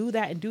this and do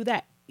that and do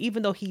that,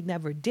 even though he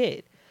never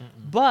did.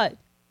 But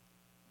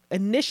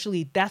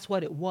initially, that's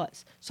what it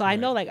was. So I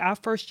know, like, our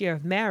first year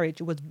of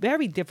marriage was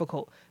very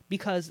difficult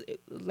because,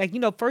 like,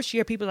 first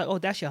year people are like, oh,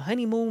 that's your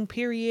honeymoon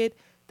period.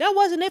 That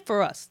wasn't it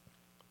for us.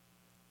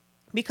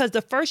 Because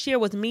the first year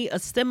was me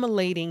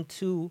assimilating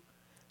to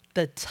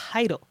the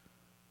title,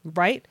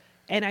 right?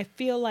 And I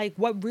feel like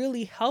what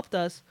really helped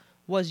us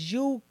was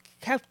you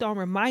kept on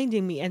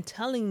reminding me and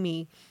telling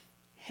me,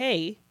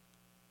 hey,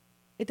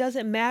 it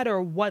doesn't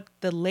matter what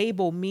the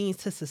label means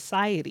to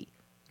society.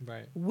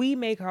 Right. We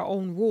make our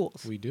own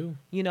rules. We do.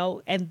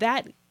 And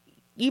that,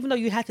 even though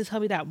you had to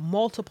tell me that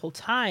multiple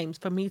times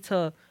for me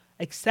to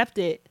accept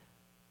it,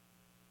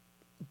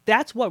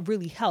 that's what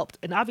really helped.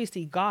 And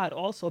obviously God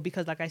also,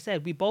 because like I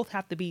said, we both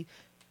have to be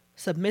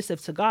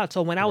submissive to God.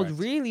 So when I was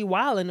really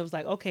wilding, it was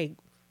like, okay,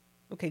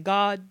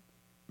 God,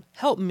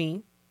 help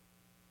me,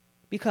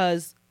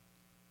 because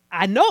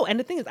I know, and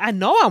the thing is, I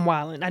know I'm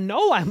wilding. I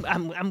know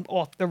I'm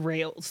off the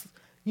rails.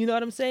 You know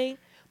what I'm saying?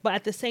 But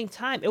at the same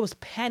time, it was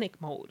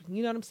panic mode.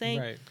 You know what I'm saying?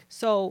 Right.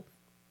 So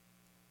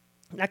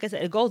like I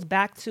said, it goes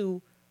back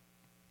to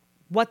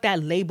what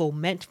that label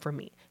meant for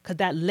me. Because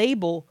that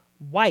label,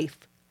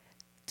 wife,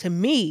 to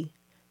me,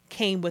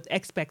 came with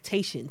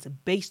expectations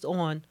based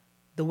on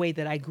the way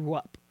that I grew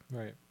up.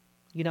 Right.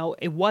 You know,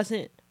 it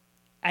wasn't,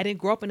 I didn't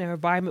grow up in an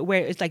environment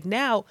where it's like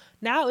now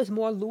it's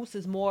more loose,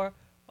 it's more,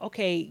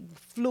 okay,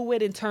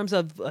 fluid in terms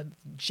of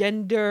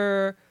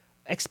gender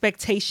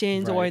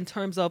expectations or Right. in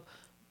terms of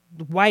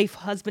wife,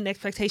 husband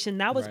expectation.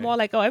 Now it's more Right.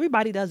 like, oh,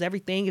 everybody does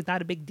everything. It's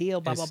not a big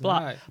deal, blah, blah, It's blah.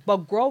 not. But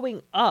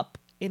growing up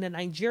in a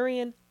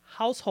Nigerian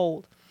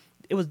household,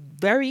 it was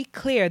very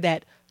clear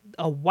that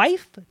a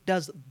wife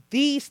does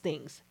these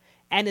things.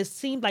 And it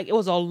seemed like it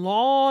was a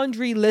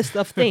laundry list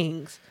of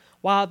things,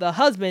 while the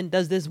husband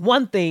does this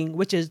one thing,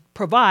 which is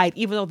provide,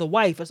 even though the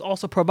wife is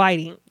also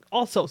providing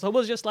also. So it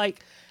was just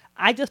like,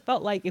 I just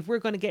felt like if we're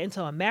going to get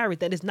into a marriage,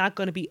 that it's not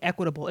going to be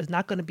equitable. It's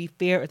not going to be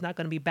fair. It's not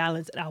going to be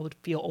balanced. And I would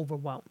feel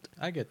overwhelmed.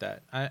 I get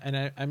that.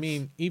 I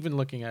mean, even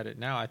looking at it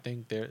now, I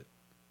think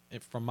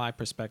from my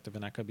perspective,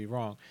 and I could be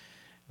wrong,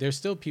 there's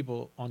still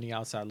people on the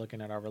outside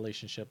looking at our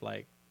relationship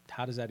like,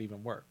 how does that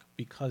even work?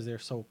 Because they're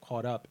so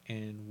caught up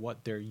in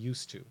what they're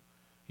used to.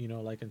 You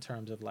know, like in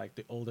terms of like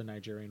the older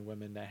Nigerian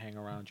women that hang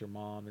around your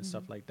mom and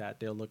stuff like that,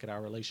 they'll look at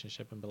our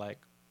relationship and be like,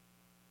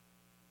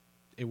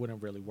 it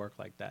wouldn't really work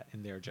like that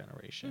in their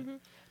generation.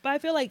 But I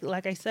feel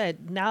like I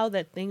said, now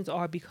that things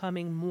are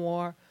becoming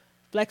more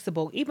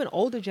flexible, even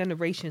older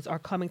generations are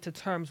coming to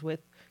terms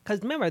with,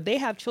 because remember, they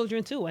have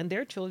children too, and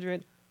their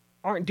children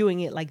aren't doing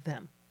it like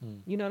them.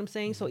 You know what I'm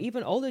saying? So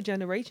even older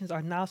generations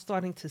are now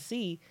starting to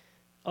see,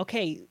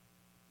 okay,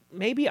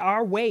 maybe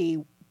our way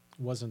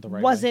Wasn't the right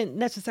way. wasn't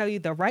necessarily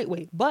the right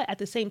way, but at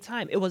the same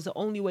time, it was the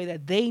only way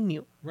that they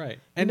knew. Right.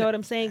 You know what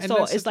I'm saying? and So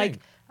that's the it's like,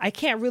 thing. I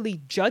can't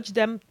really judge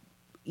them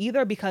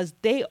either because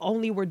they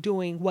only were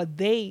doing what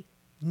they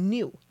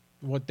knew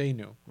What they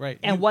knew. Right.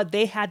 and what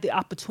they had the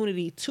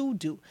opportunity to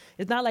do.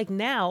 It's not like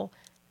now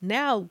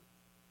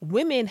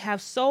women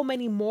have so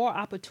many more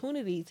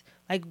opportunities,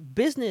 like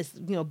business,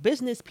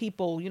 business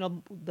people,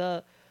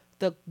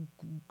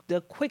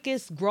 the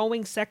quickest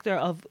growing sector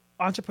of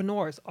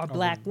entrepreneurs are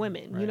black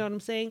women. You right. know what I'm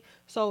saying?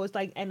 So it's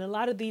like, and a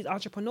lot of these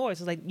entrepreneurs,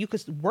 it's like you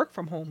could work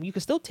from home, you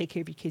could still take care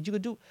of your kids,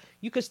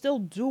 you could still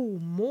do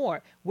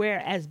more.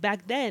 Whereas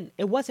back then,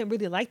 it wasn't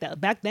really like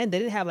that. Back then, they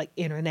didn't have like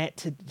internet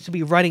to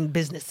be running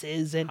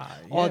businesses and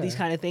all these Yeah.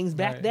 kind of things.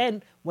 Back Right.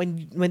 then,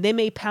 when they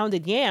made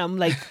pounded yam,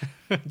 like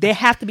they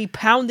have to be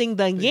pounding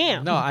the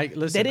yam. No, they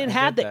didn't I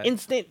have get the that.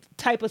 instant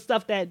type of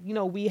stuff that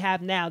we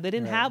have now. They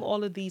didn't Right. have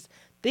all of these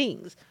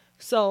things.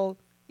 So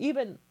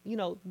even,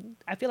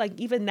 I feel like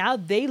even now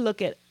they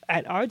look at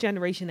our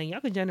generation and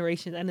younger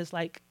generations and it's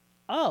like,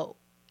 oh,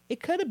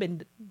 it could have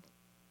been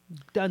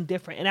done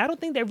different. And I don't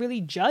think they really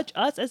judge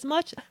us as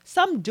much.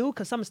 Some do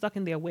because some are stuck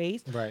in their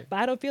ways. Right. But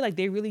I don't feel like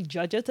they really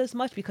judge us as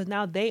much because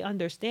now they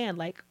understand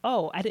like,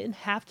 oh, I didn't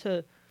have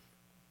to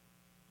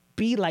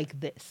be like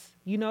this.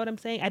 You know what I'm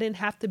saying? I didn't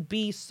have to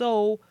be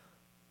so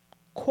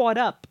caught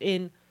up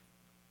in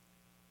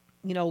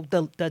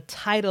the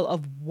title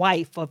of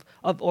wife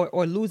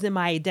or losing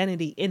my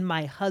identity in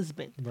my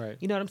husband. Right.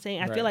 You know what I'm saying?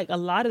 I Right. feel like a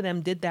lot of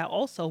them did that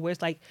also, where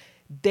it's like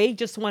they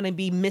just want to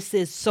be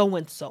Mrs. So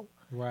and so,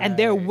 and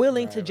they're Right,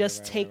 willing right, to right, just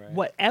right, take right, right.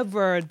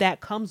 whatever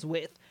that comes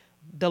with,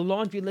 the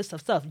laundry list of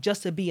stuff,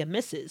 just to be a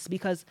Mrs.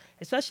 Because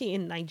especially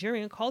in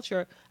Nigerian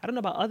culture, I don't know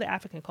about other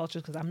African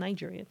cultures because I'm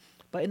Nigerian,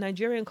 but in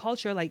Nigerian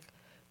culture, like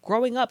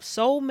growing up,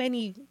 so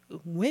many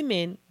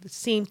women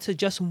seem to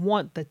just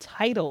want the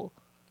title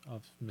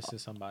Of Mrs.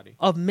 Somebody.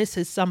 of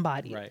Mrs.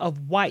 Somebody, Right.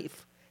 of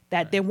wife,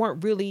 that they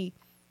weren't really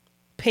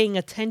paying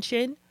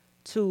attention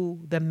to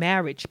the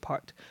marriage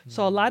part.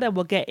 So a lot of them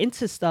will get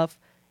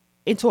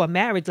into a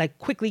marriage, like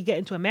quickly get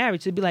into a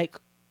marriage to be like,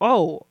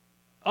 oh,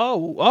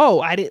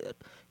 I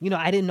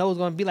didn't know it was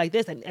going to be like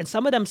this. And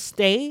some of them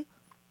stay,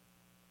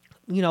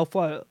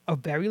 for a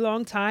very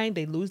long time.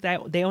 They lose their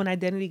own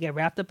identity, get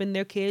wrapped up in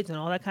their kids and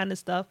all that kind of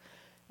stuff.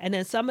 And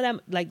then some of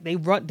them, like, they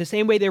run the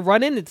same way they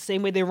run in, it's the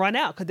same way they run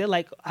out because they're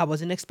like, I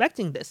wasn't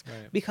expecting this.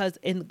 Right. Because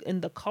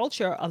in the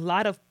culture, a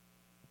lot of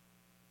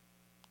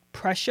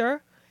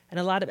pressure and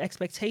a lot of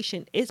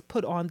expectation is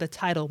put on the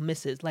title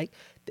Mrs. Like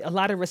a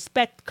lot of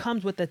respect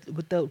comes with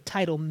the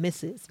title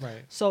Mrs.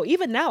 Right. So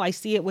even now, I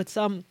see it with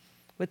some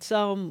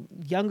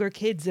younger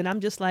kids, and I'm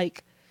just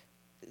like,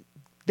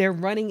 they're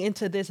running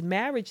into this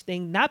marriage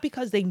thing not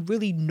because they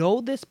really know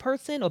this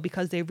person or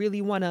because they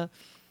really want to,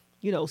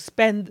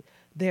 spend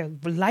their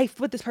life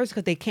with this person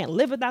because they can't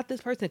live without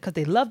this person because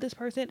they love this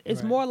person.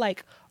 It's Right. more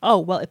like, oh,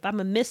 well, if I'm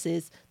a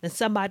Mrs., then these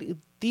Somebody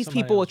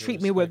people will else will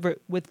treat me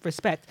with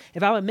respect.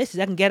 If I'm a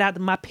Mrs., I can get out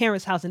of my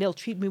parents' house and they'll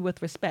treat me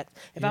with respect.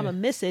 If I'm a Yeah.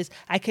 Mrs.,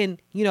 I can,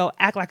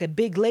 act like a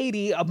big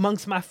lady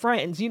amongst my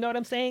friends. You know what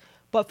I'm saying?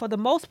 But for the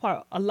most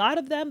part, a lot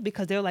of them,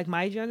 because they're like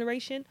my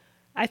generation,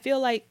 I feel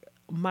like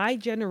my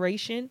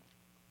generation,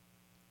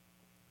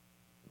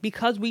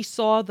 because we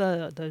saw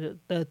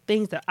the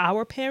things that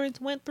our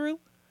parents went through,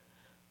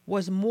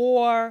 was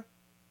more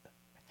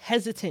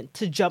hesitant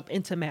to jump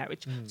into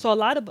marriage. So a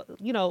lot of,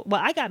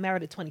 I got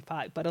married at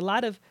 25, but a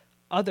lot of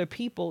other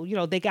people,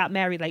 they got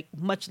married like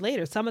much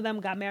later. Some of them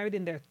got married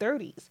in their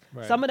 30s.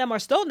 Right. Some of them are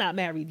still not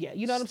married yet.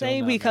 You know what I'm Still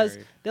saying? not Because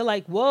married. they're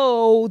like,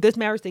 whoa, this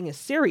marriage thing is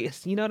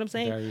serious. You know what I'm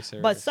saying? Very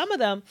serious. But some of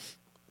them,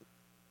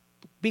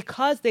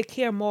 because they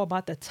care more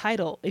about the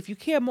title, if you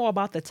care more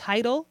about the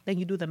title than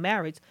you do the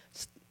marriage,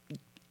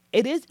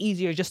 it is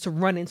easier just to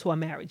run into a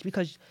marriage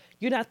because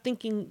you're not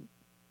thinking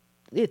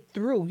it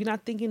through. You're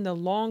not thinking the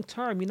long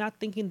term. You're not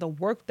thinking the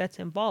work that's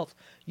involved.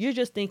 You're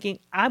just thinking,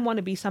 I want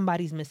to be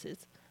somebody's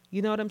missus.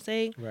 You know what I'm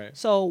saying? Right.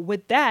 So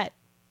with that,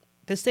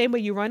 the same way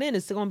you run in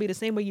is going to be the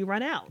same way you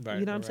run out. Right,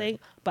 You know what I'm right. saying?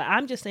 But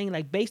I'm just saying,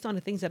 like, based on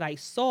the things that I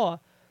saw,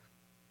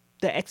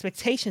 the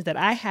expectations that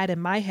I had in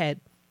my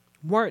head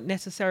weren't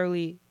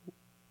necessarily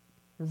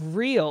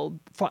real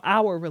for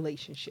our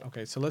relationship.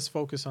 Okay, so let's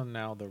focus on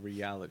now the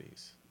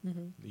realities.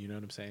 Mm-hmm. You know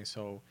what I'm saying?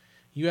 So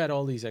you had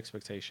all these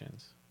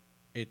expectations.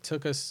 It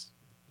took us,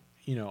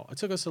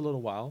 a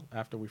little while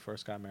after we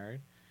first got married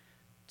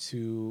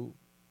to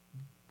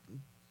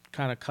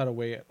kind of cut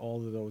away at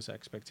all of those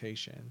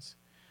expectations.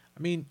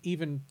 I mean,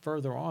 even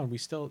further on,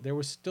 there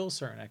were still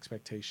certain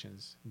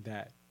expectations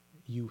that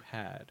you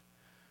had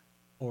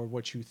or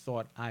what you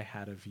thought I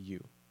had of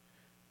you.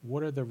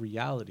 What are the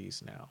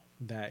realities now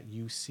that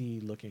you see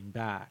looking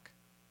back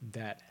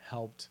that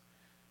helped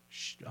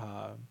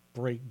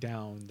break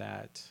down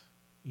that,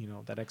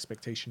 that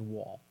expectation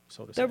wall,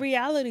 so to say? The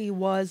reality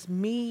was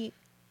me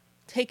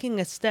taking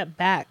a step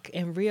back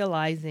and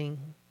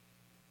realizing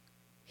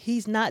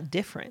he's not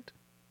different.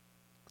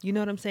 You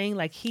know what I'm saying?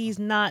 Like he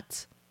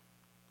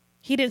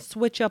didn't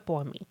switch up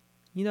on me.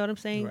 You know what I'm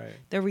saying? Right.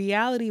 The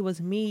reality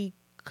was me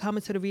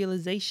coming to the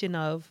realization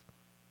of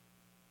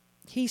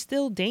he's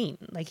still Dane.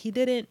 Like he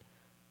didn't,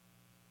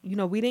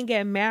 we didn't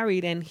get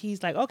married and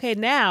he's like, okay,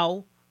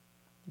 now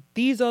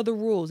these are the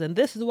rules and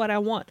this is what I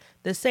want.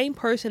 The same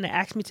person that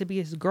asked me to be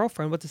his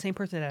girlfriend was the same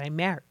person that I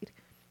married.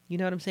 You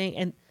know what I'm saying?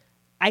 And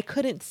I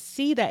couldn't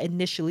see that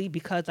initially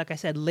because, like I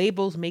said,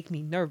 labels make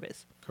me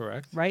nervous.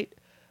 Correct. Right?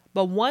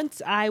 But once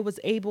I was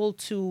able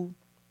to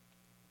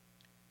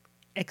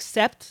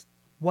accept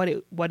what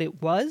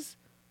it was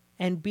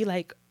and be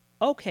like,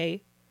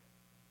 okay,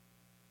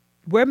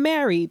 we're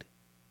married,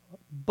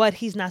 but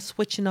he's not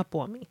switching up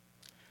on me.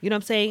 You know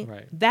what I'm saying?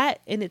 Right.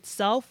 That in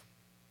itself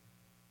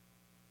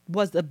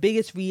was the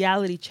biggest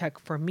reality check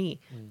for me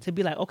to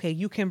be like, okay,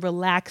 you can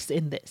relax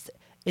in this.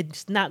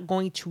 It's not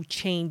going to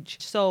change.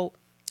 So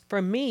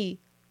for me,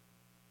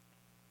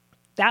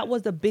 that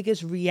was the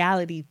biggest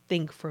reality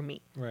thing for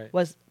me. Right.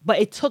 But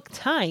it took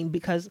time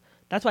because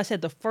that's why I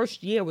said the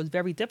first year was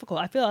very difficult.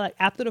 I feel like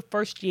after the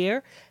first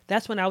year,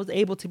 that's when I was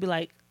able to be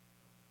like,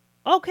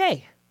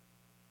 okay,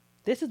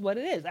 this is what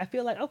it is. I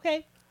feel like,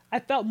 okay, I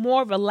felt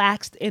more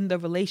relaxed in the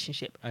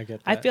relationship. I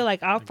get I that. feel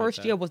like our I get first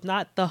that. year was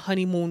not the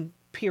honeymoon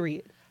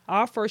period.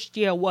 Our first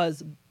year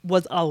was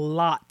a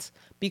lot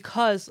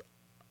because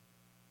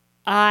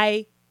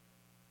I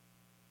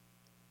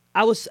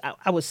was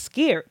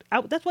scared.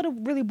 That's what it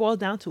really boils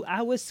down to.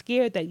 I was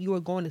scared that you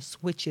were going to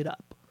switch it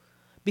up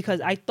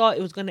because I thought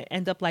it was going to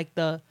end up like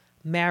the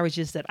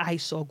marriages that I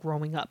saw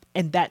growing up,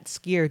 and that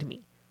scared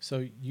me.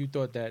 So you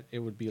thought that it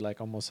would be like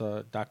almost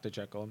a Dr.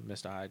 Jekyll,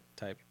 Mr. Hyde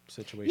type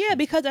situation? Yeah,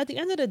 because at the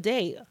end of the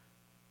day,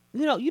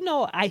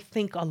 I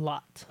think a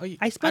lot. Oh,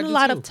 I spend I a do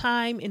lot too. of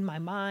time in my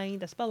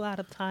mind. I spend a lot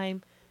of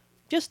time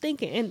just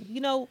thinking.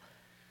 And,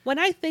 when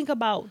I think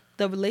about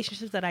the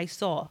relationships that I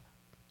saw,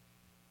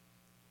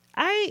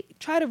 I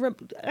try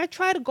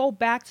to go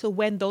back to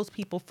when those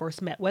people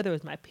first met, whether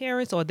it's my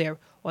parents or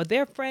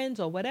their friends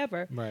or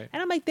whatever. Right.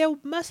 And I'm like, there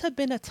must have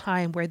been a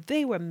time where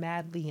they were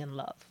madly in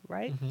love,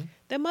 right? Mm-hmm.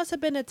 There must have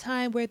been a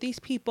time where these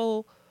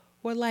people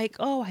were like,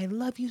 oh, I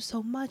love you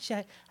so much.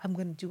 I'm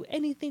going to do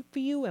anything for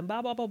you and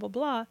blah, blah, blah, blah,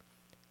 blah.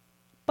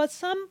 But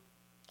some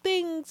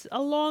things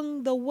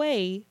along the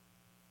way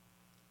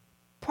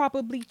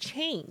probably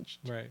changed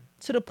Right.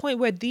 to the point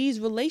where these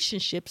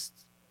relationships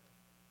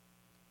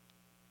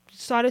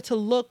started to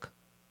look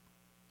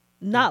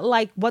not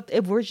like what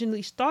it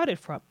originally started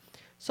from.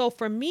 So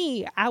for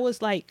me, I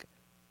was like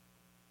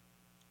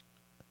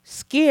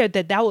scared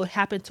that would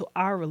happen to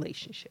our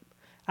relationship.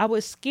 I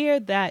was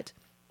scared that,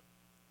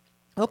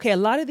 okay, a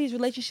lot of these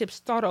relationships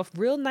start off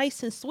real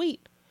nice and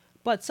sweet,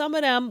 but some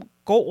of them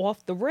go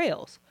off the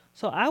rails.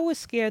 So I was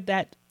scared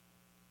that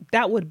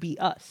would be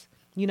us,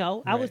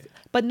 Right.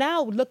 but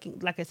now looking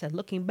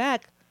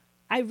back,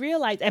 I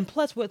realized, and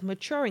plus with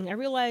maturing, I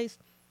realized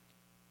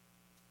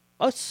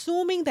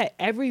assuming that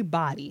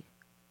everybody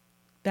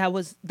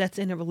that's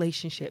in a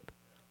relationship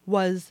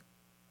was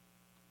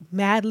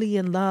madly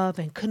in love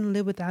and couldn't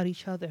live without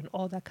each other and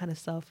all that kind of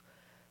stuff,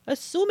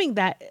 assuming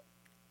that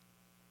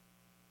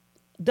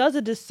does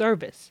a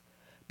disservice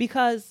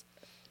because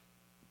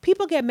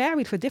people get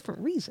married for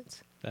different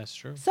reasons. That's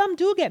true. Some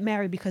do get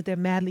married because they're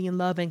madly in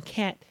love and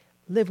can't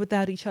live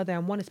without each other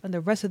and want to spend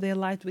the rest of their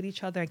lives with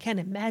each other and can't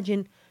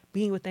imagine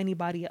being with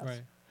anybody else.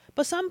 Right.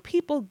 But some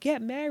people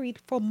get married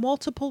for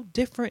multiple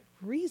different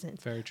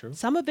reasons. Very true.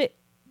 Some of it,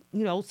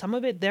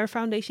 their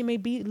foundation may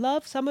be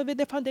love. Some of it,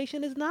 their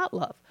foundation is not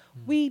love.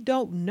 We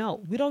don't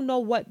know. We don't know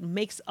what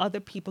makes other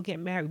people get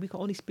married. We can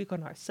only speak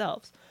on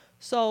ourselves.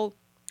 So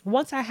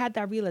once I had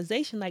that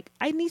realization, like,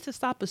 I need to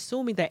stop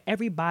assuming that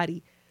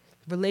everybody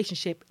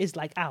relationship is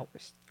like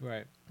ours,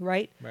 Right.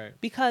 right? Right.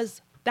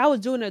 Because that was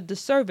doing a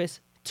disservice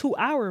to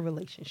our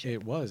relationship.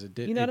 It was. It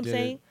did. You know what It I'm did it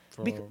saying?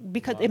 for a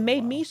Because lot it of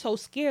made while. me so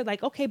scared.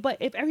 Like, okay, but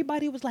if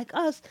everybody was like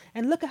us,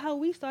 and look at how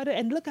we started,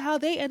 and look at how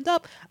they end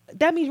up,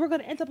 that means we're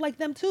gonna end up like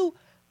them too.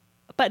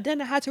 But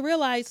then I had to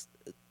realize,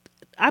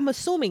 I'm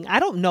assuming I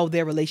don't know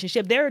their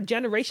relationship. There are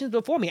generations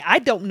before me. I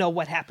don't know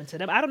what happened to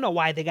them. I don't know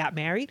why they got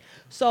married.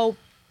 So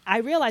I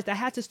realized I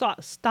had to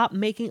stop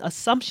making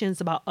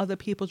assumptions about other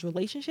people's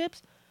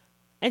relationships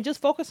and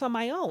just focus on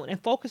my own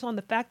and focus on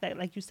the fact that,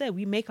 like you said,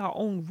 we make our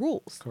own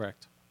rules.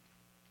 Correct.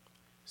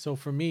 So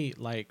for me,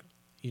 like,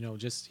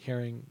 just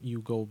hearing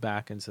you go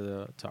back into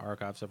the to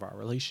archives of our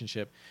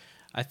relationship,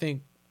 I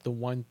think the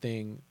one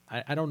thing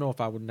I don't know if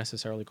I would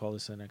necessarily call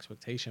this an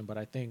expectation, but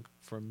I think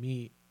for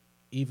me,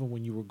 even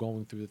when you were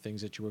going through the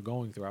things that you were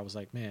going through, I was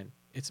like, man,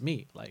 it's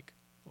me. Like,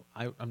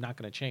 I'm not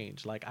gonna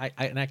change. Like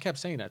and I kept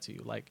saying that to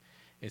you, like,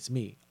 it's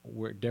me.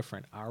 We're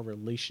different. Our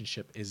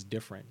relationship is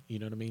different. You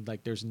know what I mean?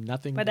 Like, there's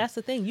nothing. But that's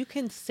the thing. You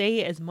can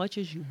say it as much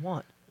as you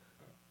want.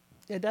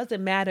 It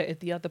doesn't matter if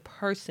the other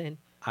person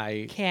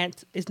I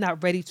is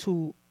not ready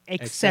to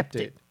accept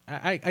it.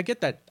 I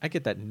get that. I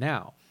get that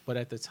now. But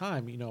at the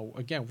time,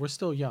 again, we're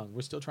still young.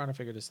 We're still trying to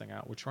figure this thing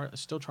out.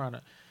 Still trying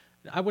to,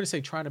 I wouldn't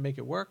say trying to make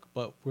it work,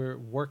 but we're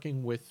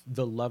working with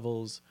the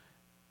levels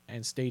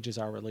and stages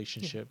our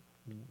relationship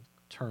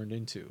turned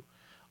into.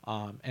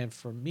 And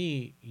for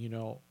me,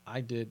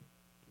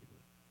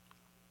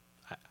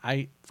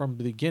 I from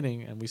the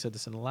beginning, and we said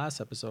this in the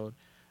last episode,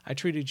 I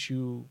treated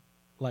you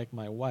like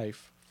my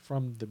wife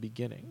from the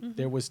beginning. Mm-hmm.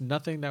 There was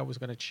nothing that was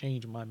going to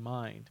change my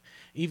mind.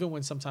 Even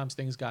when sometimes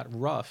things got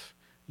rough,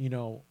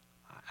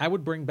 I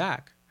would bring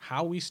back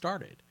how we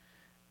started.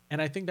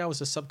 And I think that was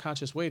a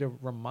subconscious way to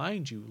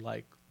remind you,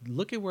 like,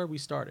 look at where we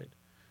started.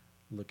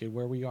 Look at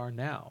where we are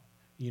now.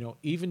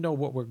 Even though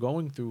what we're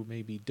going through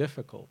may be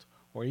difficult,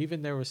 or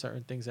even there were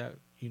certain things that,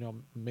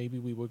 maybe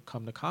we would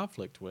come to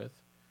conflict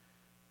with,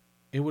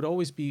 I would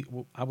always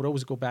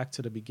go back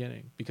to the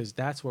beginning, because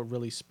that's what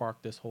really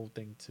sparked this whole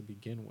thing to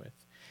begin with.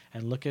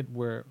 And look at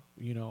where,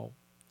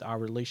 our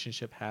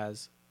relationship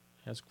has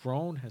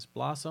grown, has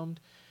blossomed.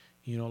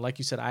 Like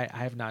you said, I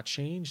have not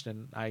changed,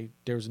 and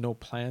there's no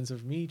plans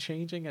of me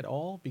changing at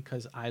all,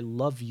 because I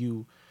love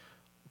you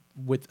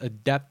with a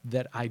depth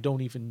that I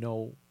don't even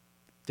know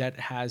that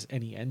has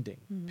any ending,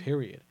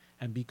 period.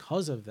 And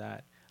because of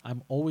that,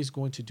 I'm always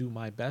going to do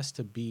my best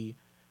to be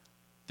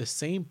the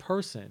same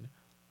person,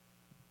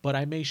 but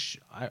I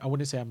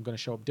wouldn't say I'm going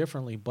to show up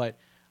differently, but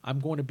I'm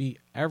going to be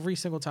every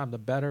single time the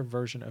better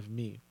version of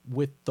me,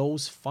 with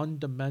those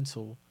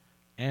fundamental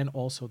and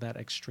also that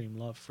extreme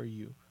love for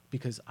you,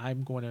 because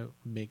I'm going to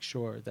make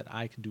sure that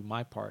I can do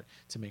my part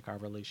to make our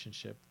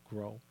relationship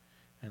grow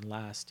and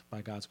last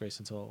by God's grace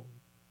until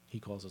he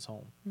calls us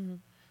home. Mm-hmm.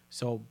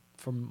 So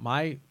from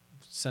my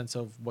sense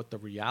of what the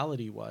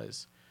reality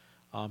was,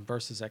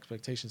 versus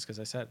expectations, because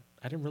I said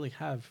I didn't really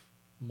have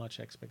much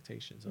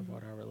expectations of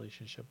what our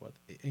relationship was,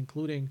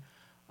 including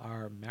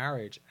our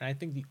marriage. And I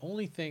think the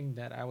only thing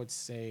that I would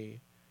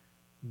say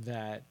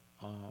that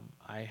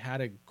I had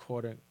to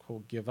quote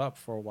unquote give up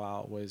for a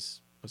while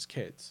was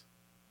kids.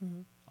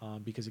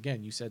 Because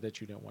again, you said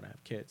that you didn't want to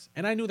have kids,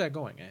 and I knew that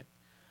going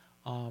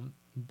in.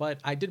 But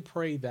I did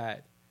pray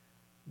that,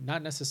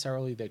 not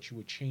necessarily that you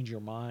would change your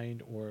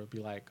mind or be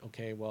like,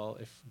 okay, well,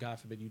 if God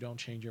forbid you don't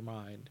change your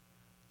mind,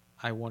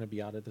 I want to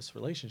be out of this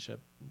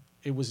relationship.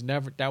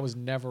 That was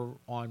never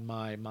on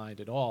my mind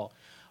at all.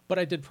 But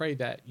I did pray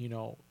that,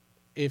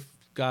 if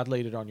God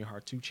laid it on your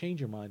heart to change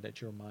your mind,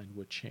 that your mind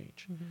would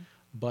change.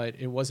 But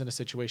it wasn't a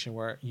situation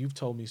where you've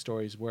told me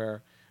stories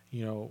where,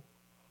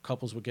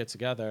 couples would get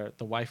together,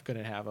 the wife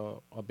couldn't have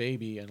a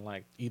baby, and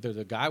like either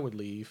the guy would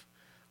leave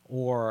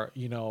or,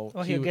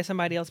 Or he'll get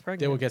somebody else pregnant.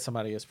 They would get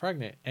somebody else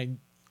pregnant. And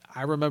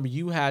I remember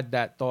you had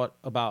that thought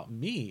about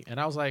me, and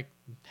I was like,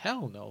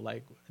 hell no.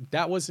 Like,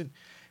 that wasn't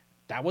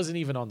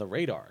even on the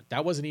radar.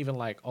 That wasn't even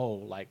like,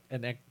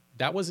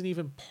 that wasn't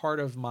even part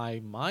of my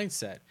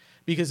mindset,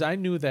 because I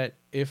knew that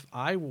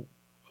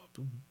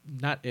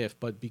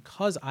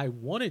because I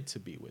wanted to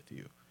be with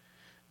you,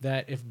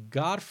 that if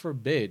God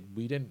forbid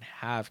we didn't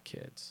have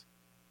kids,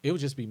 it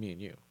would just be me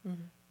and you.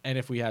 And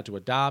if we had to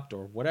adopt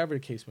or whatever the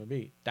case may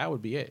be, that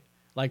would be it.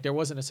 Like, there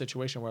wasn't a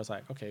situation where I was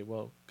like, okay,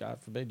 well,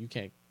 God forbid you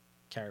can't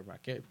carry my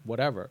kid,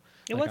 whatever.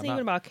 It wasn't even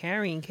about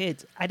carrying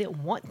kids. I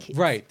didn't want kids.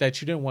 Right,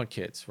 that you didn't want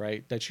kids,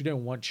 right? That you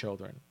didn't want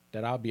children,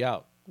 that I'll be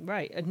out.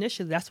 Right.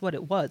 Initially, that's what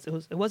it was.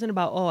 It wasn't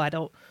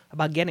about,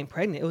 about getting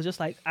pregnant. It was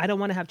just like, I don't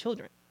want to have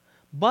children.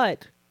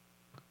 But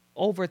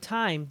over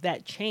time,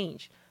 that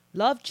changed.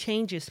 Love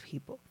changes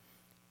people.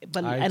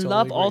 And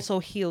love agree. also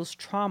heals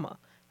trauma.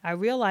 I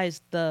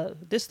realized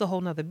this is a whole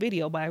nother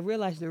video, but I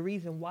realized the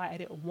reason why I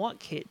didn't want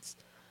kids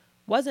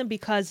wasn't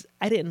because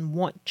I didn't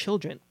want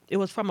children. It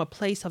was from a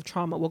place of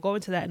trauma. We'll go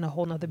into that in a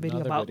whole nother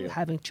video about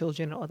having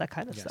children and all that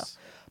kind of stuff.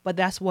 But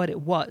that's what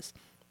it was.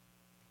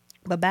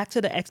 But back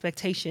to the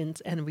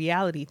expectations and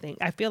reality thing.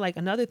 I feel like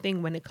another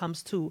thing when it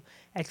comes to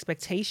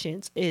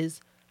expectations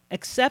is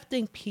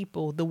accepting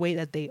people the way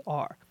that they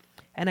are.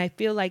 And I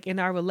feel like in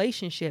our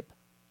relationship,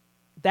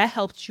 that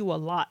helped you a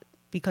lot,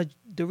 because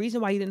the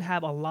reason why you didn't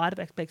have a lot of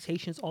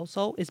expectations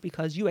also is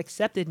because you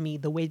accepted me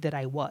the way that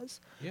I was,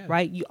 Yeah.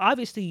 right? You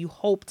obviously you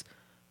hoped,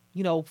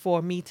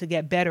 for me to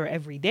get better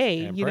every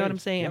day, And you know what I'm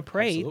prayed. saying, and Yep,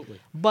 prayed, absolutely.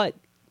 but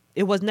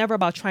it was never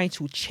about trying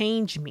to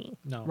change me,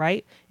 No.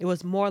 right? It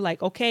was more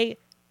like, okay,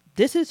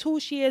 this is who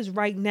she is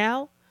right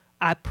now.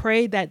 I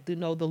pray that the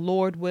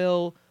Lord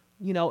will,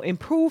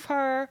 improve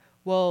her,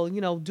 will,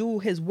 do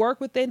his work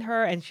within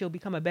her, and she'll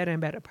become a better and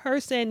better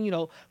person,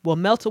 will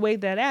melt away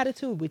that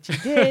attitude, which he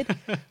did,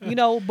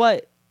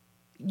 but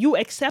you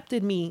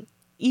accepted me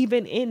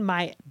even in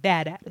my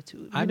bad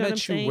attitude. I You know what I'm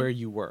met you saying? where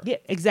you were. Yeah,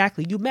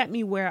 exactly. You met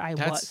me where I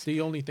That's was. the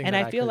only thing And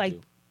that I I feel could like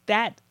do.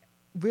 that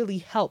really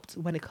helped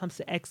when it comes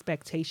to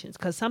expectations.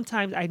 Because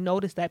sometimes I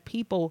notice that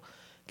people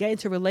get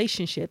into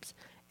relationships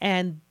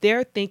and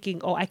they're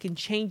thinking, oh, I can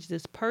change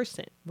this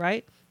person,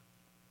 right?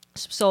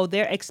 So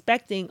they're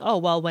expecting, oh,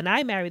 well, when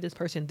I marry this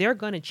person, they're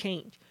going to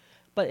change.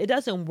 But it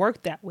doesn't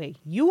work that way.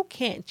 You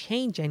can't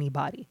change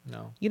anybody.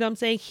 No. You know what I'm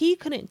saying? He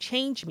couldn't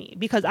change me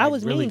because I I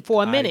was mean really,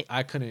 for a minute.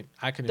 I couldn't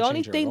The only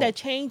change her at thing that all.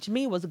 changed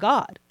me was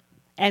God,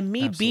 and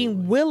me being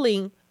Absolutely.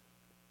 willing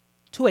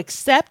to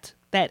accept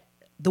that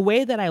the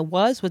way that I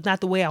was not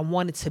the way I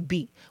wanted to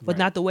be, was Right.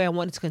 not the way I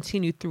wanted to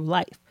continue through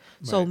life.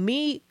 So Right.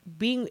 me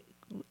being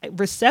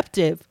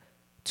receptive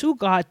to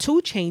God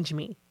to change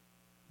me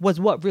was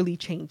what really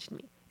changed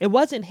me. It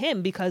wasn't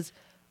him, because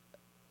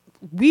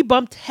we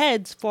bumped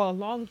heads for a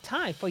long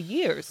time, for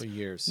years. For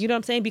years. You know what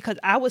I'm saying? Because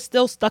I was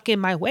still stuck in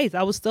my ways.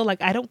 I was still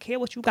like, I don't care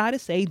what you got to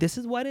say. This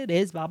is what it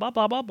is. Blah, blah,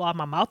 blah, blah, blah.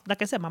 My mouth,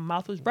 like I said, my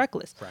mouth was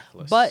reckless.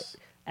 Reckless. But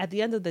at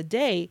the end of the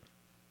day,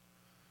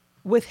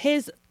 with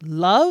his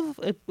love,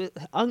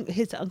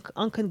 his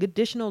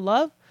unconditional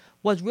love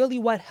was really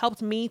what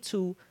helped me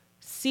to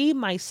see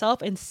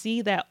myself and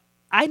see that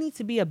I need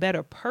to be a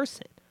better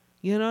person.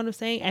 You know what I'm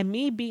saying? And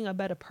me being a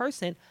better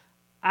person,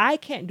 I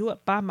can't do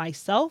it by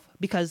myself,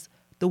 because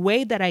the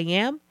way that I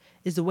am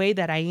is the way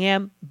that I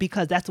am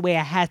because that's the way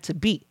I had to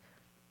be.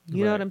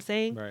 You know what Right. I'm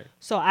saying? Right.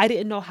 So I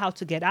didn't know how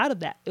to get out of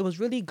that. It was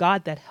really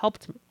God that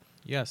helped me.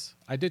 Yes.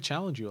 I did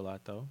challenge you a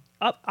lot, though.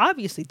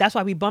 Obviously, that's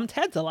why we bumped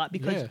heads a lot,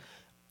 because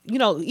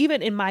Yeah.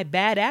 even in my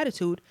bad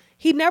attitude,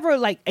 he never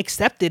like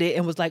accepted it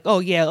and was like, oh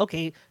yeah,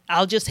 okay,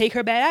 I'll just take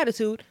her bad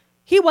attitude.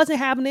 He wasn't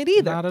having it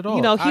either. Not at all.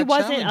 He I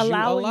wasn't challenged you a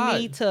allowing lot.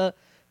 me to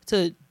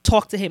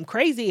talk to him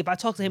crazy. If I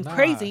talk to him Nah.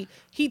 crazy,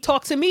 he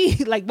talked to me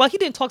like, well, he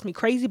didn't talk to me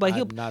crazy, but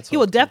I've not he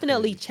will talked to you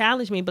definitely crazy.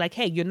 challenge me and be like,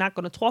 hey, you're not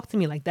going to talk to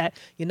me like that.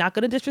 You're not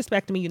going to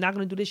disrespect me. You're not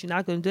going to do this. You're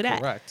not going to do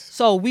that. Correct.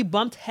 So we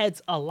bumped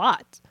heads a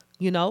lot,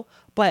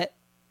 but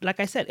like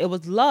I said, it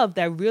was love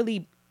that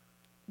really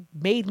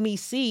made me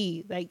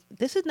see, like,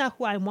 this is not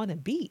who I want to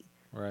be.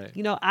 Right.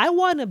 I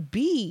want to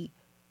be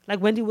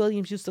like Wendy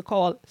Williams used to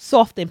call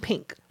soft and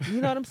pink.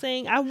 You know what I'm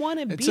saying? I want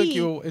to It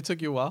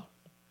took you a while.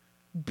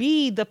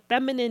 be the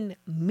feminine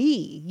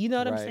me. You know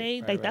what I'm Right,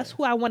 saying? right, Like, that's right.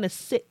 who I want to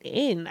sit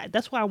in.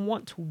 That's who I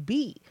want to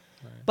be.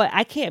 Right. But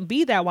I can't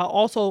be that while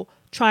also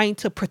trying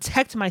to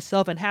protect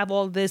myself and have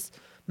all this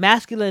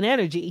masculine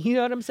energy. You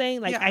know what I'm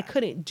saying? Like, Yeah. I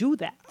couldn't do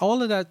that.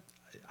 All of that,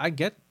 I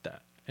get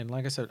that. And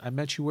like I said, I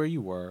met you where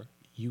you were.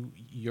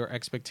 Your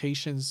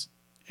expectations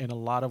in a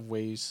lot of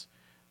ways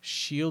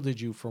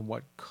shielded you from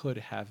what could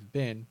have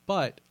been.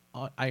 But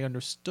I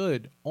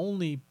understood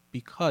only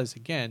because,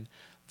 again,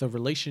 the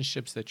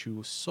relationships that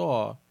you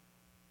saw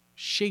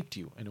shaped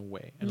you in a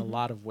way, in a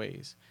lot of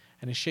ways.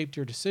 And it shaped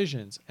your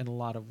decisions in a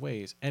lot of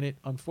ways. And it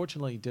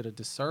unfortunately did a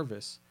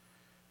disservice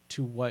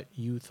to what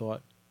you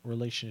thought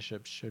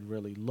relationships should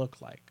really look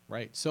like,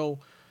 right? So,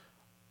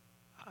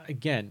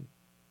 again,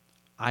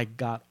 I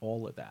got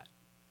all of that.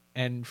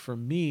 And for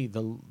me,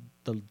 the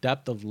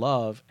depth of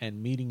love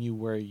and meeting you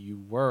where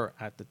you were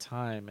at the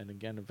time, and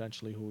again,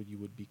 eventually who you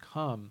would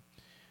become,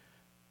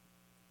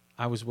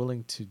 I was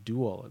willing to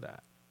do all of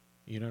that.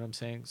 You know what I'm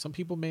saying? Some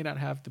people may not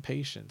have the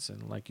patience,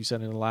 and like you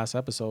said in the last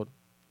episode,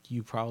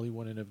 you probably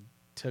wouldn't have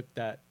took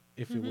that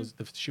if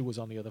if she was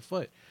on the other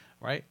foot,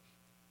 right?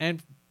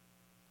 And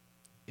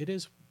it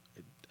is,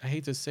 I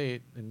hate to say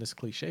it in this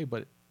cliche,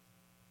 but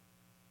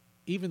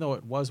even though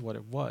it was what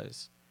it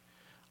was,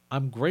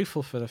 I'm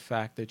grateful for the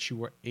fact that you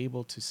were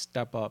able to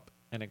step up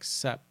and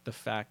accept the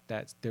fact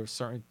that there were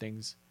certain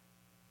things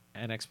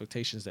and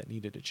expectations that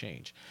needed to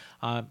change.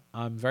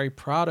 I'm very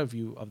proud of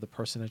you, of the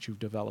person that you've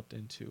developed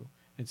into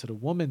the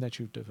woman that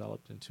you've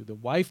developed into, the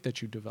wife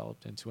that you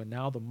developed into, and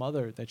now the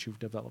mother that you've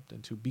developed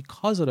into,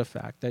 because of the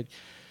fact that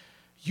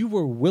you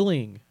were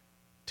willing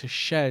to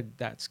shed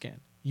that skin.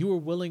 You were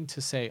willing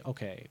to say,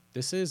 okay,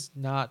 this is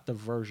not the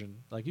version,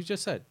 like you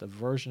just said, the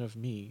version of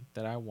me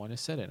that I want to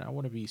sit in. I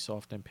want to be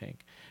soft and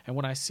pink. And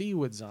when I see you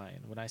with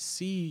Zion, when I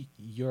see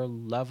your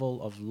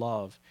level of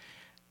love,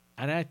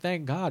 and I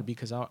thank God,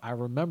 because I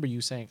remember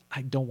you saying,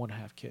 I don't want to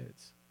have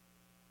kids.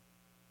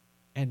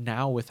 And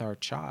now with our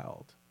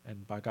child,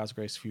 and by God's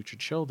grace, future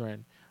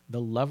children, the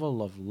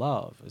level of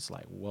love is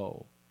like,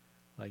 whoa.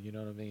 Like, you know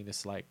what I mean?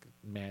 It's like,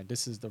 man,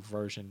 this is the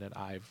version that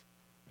I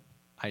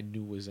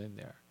knew was in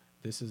there.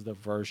 This is the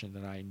version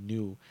that I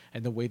knew,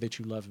 and the way that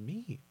you love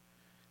me.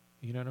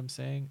 You know what I'm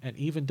saying? And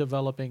even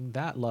developing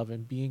that love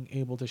and being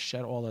able to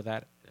shed all of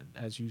that,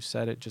 as you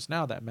said it just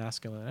now, that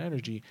masculine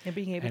energy, And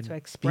being able to and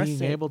express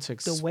being it able to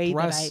the way that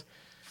I express.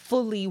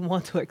 fully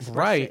want to express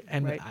Right. it.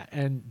 And Right.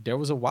 and there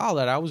was a while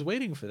that I was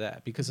waiting for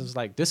that, because Mm-hmm. it's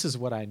like, this is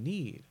what I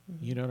need.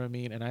 Mm-hmm. You know what I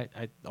mean? And I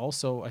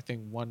also, I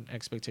think one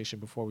expectation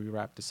before we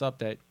wrap this up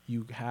that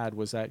you had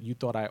was that you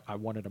thought I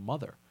wanted a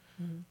mother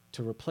Mm-hmm.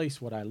 to replace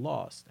what I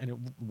lost, and it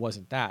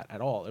wasn't that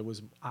at all. It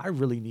was, I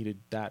really needed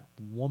that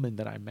woman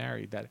that I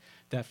married,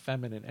 that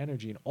feminine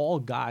energy, and all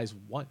guys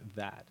want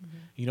that. Mm-hmm.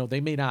 You know,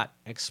 they may not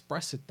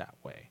express it that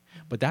way,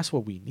 but that's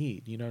what we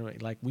need. You know what I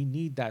mean? Like, we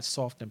need that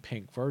soft and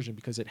pink version,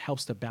 because it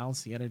helps to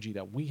balance the energy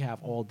that we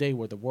have all day,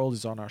 where the world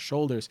is on our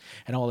shoulders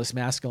and all this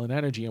masculine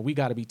energy, and we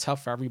got to be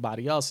tough for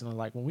everybody else. And then,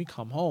 like, when we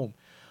come home,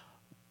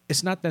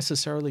 it's not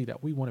necessarily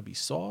that we want to be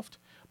soft,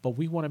 but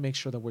we want to make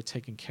sure that we're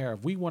taken care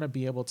of. We want to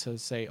be able to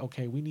say,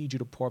 okay, we need you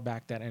to pour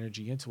back that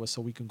energy into us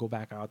so we can go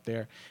back out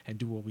there and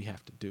do what we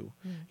have to do.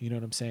 Mm-hmm. You know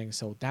what I'm saying?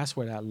 So that's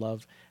where that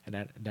love and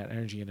that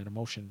energy and that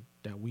emotion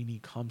that we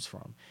need comes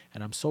from.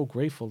 And I'm so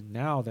grateful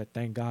now that,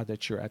 thank God,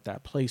 that you're at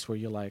that place where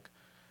you're like,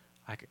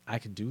 I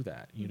can do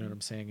that. You know what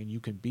I'm saying? And you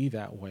can be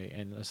that way.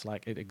 And it's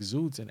like, it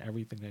exudes in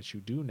everything that you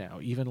do now,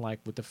 even like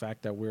with the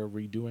fact that we're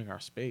redoing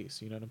our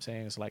space. You know what I'm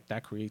saying? It's like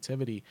that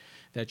creativity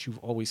that you've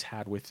always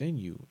had within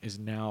you is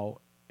now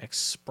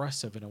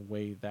expressive in a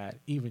way that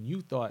even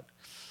you thought,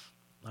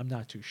 I'm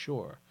not too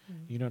sure.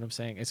 You know what I'm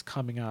saying? It's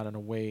coming out in a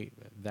way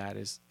that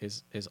is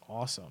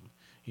awesome.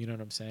 You know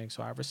what I'm saying?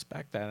 So I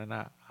respect that. And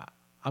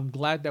I'm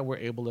glad that we're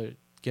able to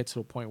get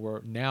to a point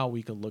where now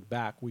we can look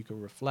back, we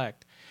can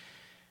reflect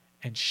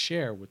and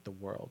share with the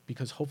world,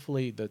 because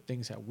hopefully the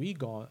things that we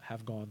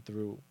have gone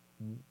through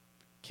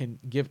can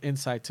give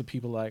insight to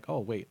people like, oh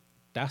wait,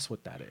 that's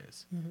what that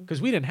is. Because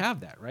we didn't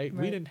have that, right? We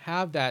Right. didn't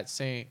have that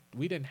saying,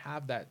 we didn't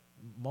have that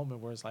moment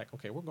where it's like,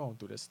 okay, we're going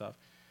through this stuff,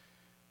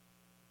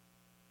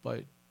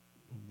 but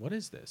what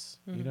is this?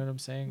 You know what I'm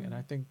saying? And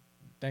I think,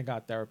 thank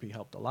God, therapy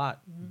helped a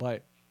lot.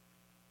 But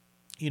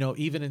you know,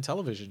 even in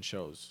television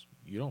shows,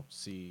 you don't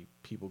see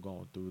people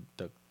going through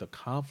the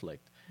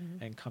conflict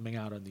and coming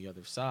out on the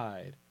other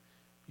side.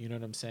 You know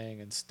what I'm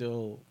saying? And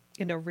still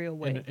In a real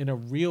way. in a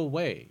real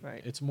way.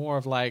 Right. It's more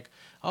of like,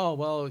 oh,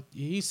 well,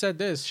 he said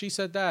this, she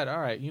said that. All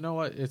right, you know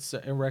what? It's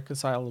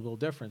irreconcilable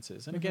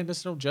differences. And again,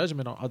 there's no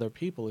judgment on other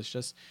people. It's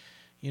just,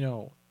 you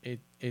know,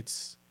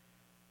 it's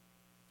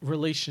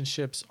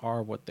relationships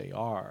are what they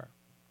are.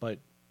 But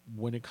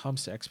when it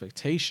comes to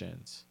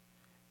expectations,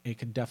 it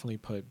can definitely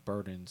put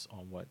burdens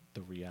on what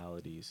the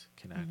realities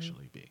can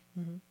actually be.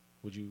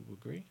 Would you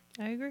agree?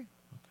 I agree.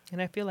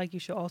 And I feel like you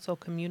should also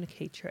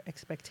communicate your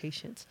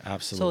expectations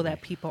Absolutely. so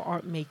that people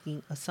aren't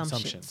making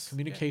assumptions.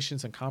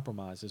 Communications and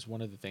compromise is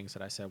one of the things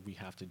that I said we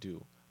have to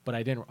do. But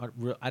I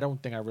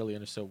don't think I really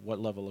understood what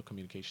level of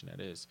communication that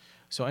is.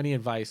 So any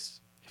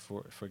advice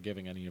for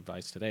giving any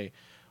advice today,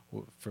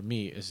 for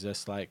me, is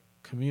just like,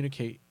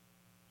 communicate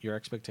your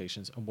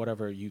expectations and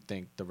whatever you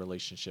think the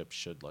relationship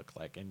should look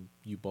like, and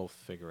you both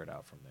figure it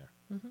out from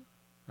there.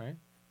 Right?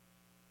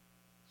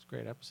 It's a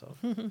great episode.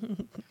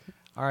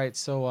 All right.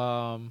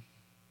 So,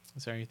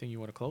 is there anything you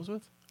want to close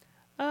with?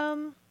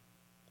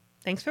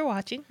 Thanks for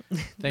watching.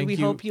 Thank we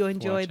you hope you for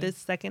enjoyed watching. this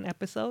second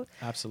episode.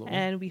 Absolutely.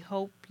 And we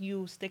hope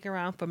you stick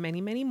around for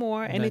many, many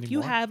more. And Many if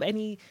you more. have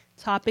any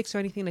topics or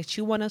anything that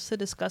you want us to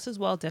discuss as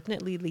well,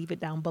 definitely leave it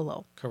down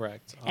below.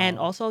 Correct. And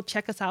also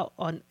check us out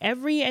on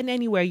every and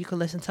anywhere you can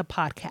listen to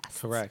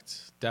podcasts.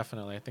 Correct.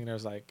 Definitely. I think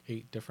there's like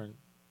 8 different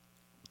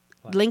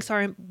Links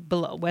are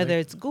below, whether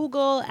it's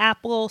Google,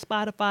 Apple,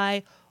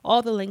 Spotify,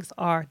 all the links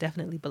are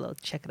definitely below.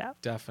 Check it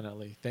out.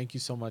 Definitely. Thank you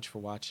so much for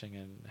watching,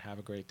 and have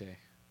a great day.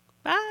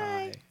 Bye.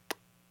 Bye.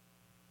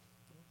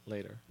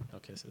 Later. No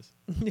kisses.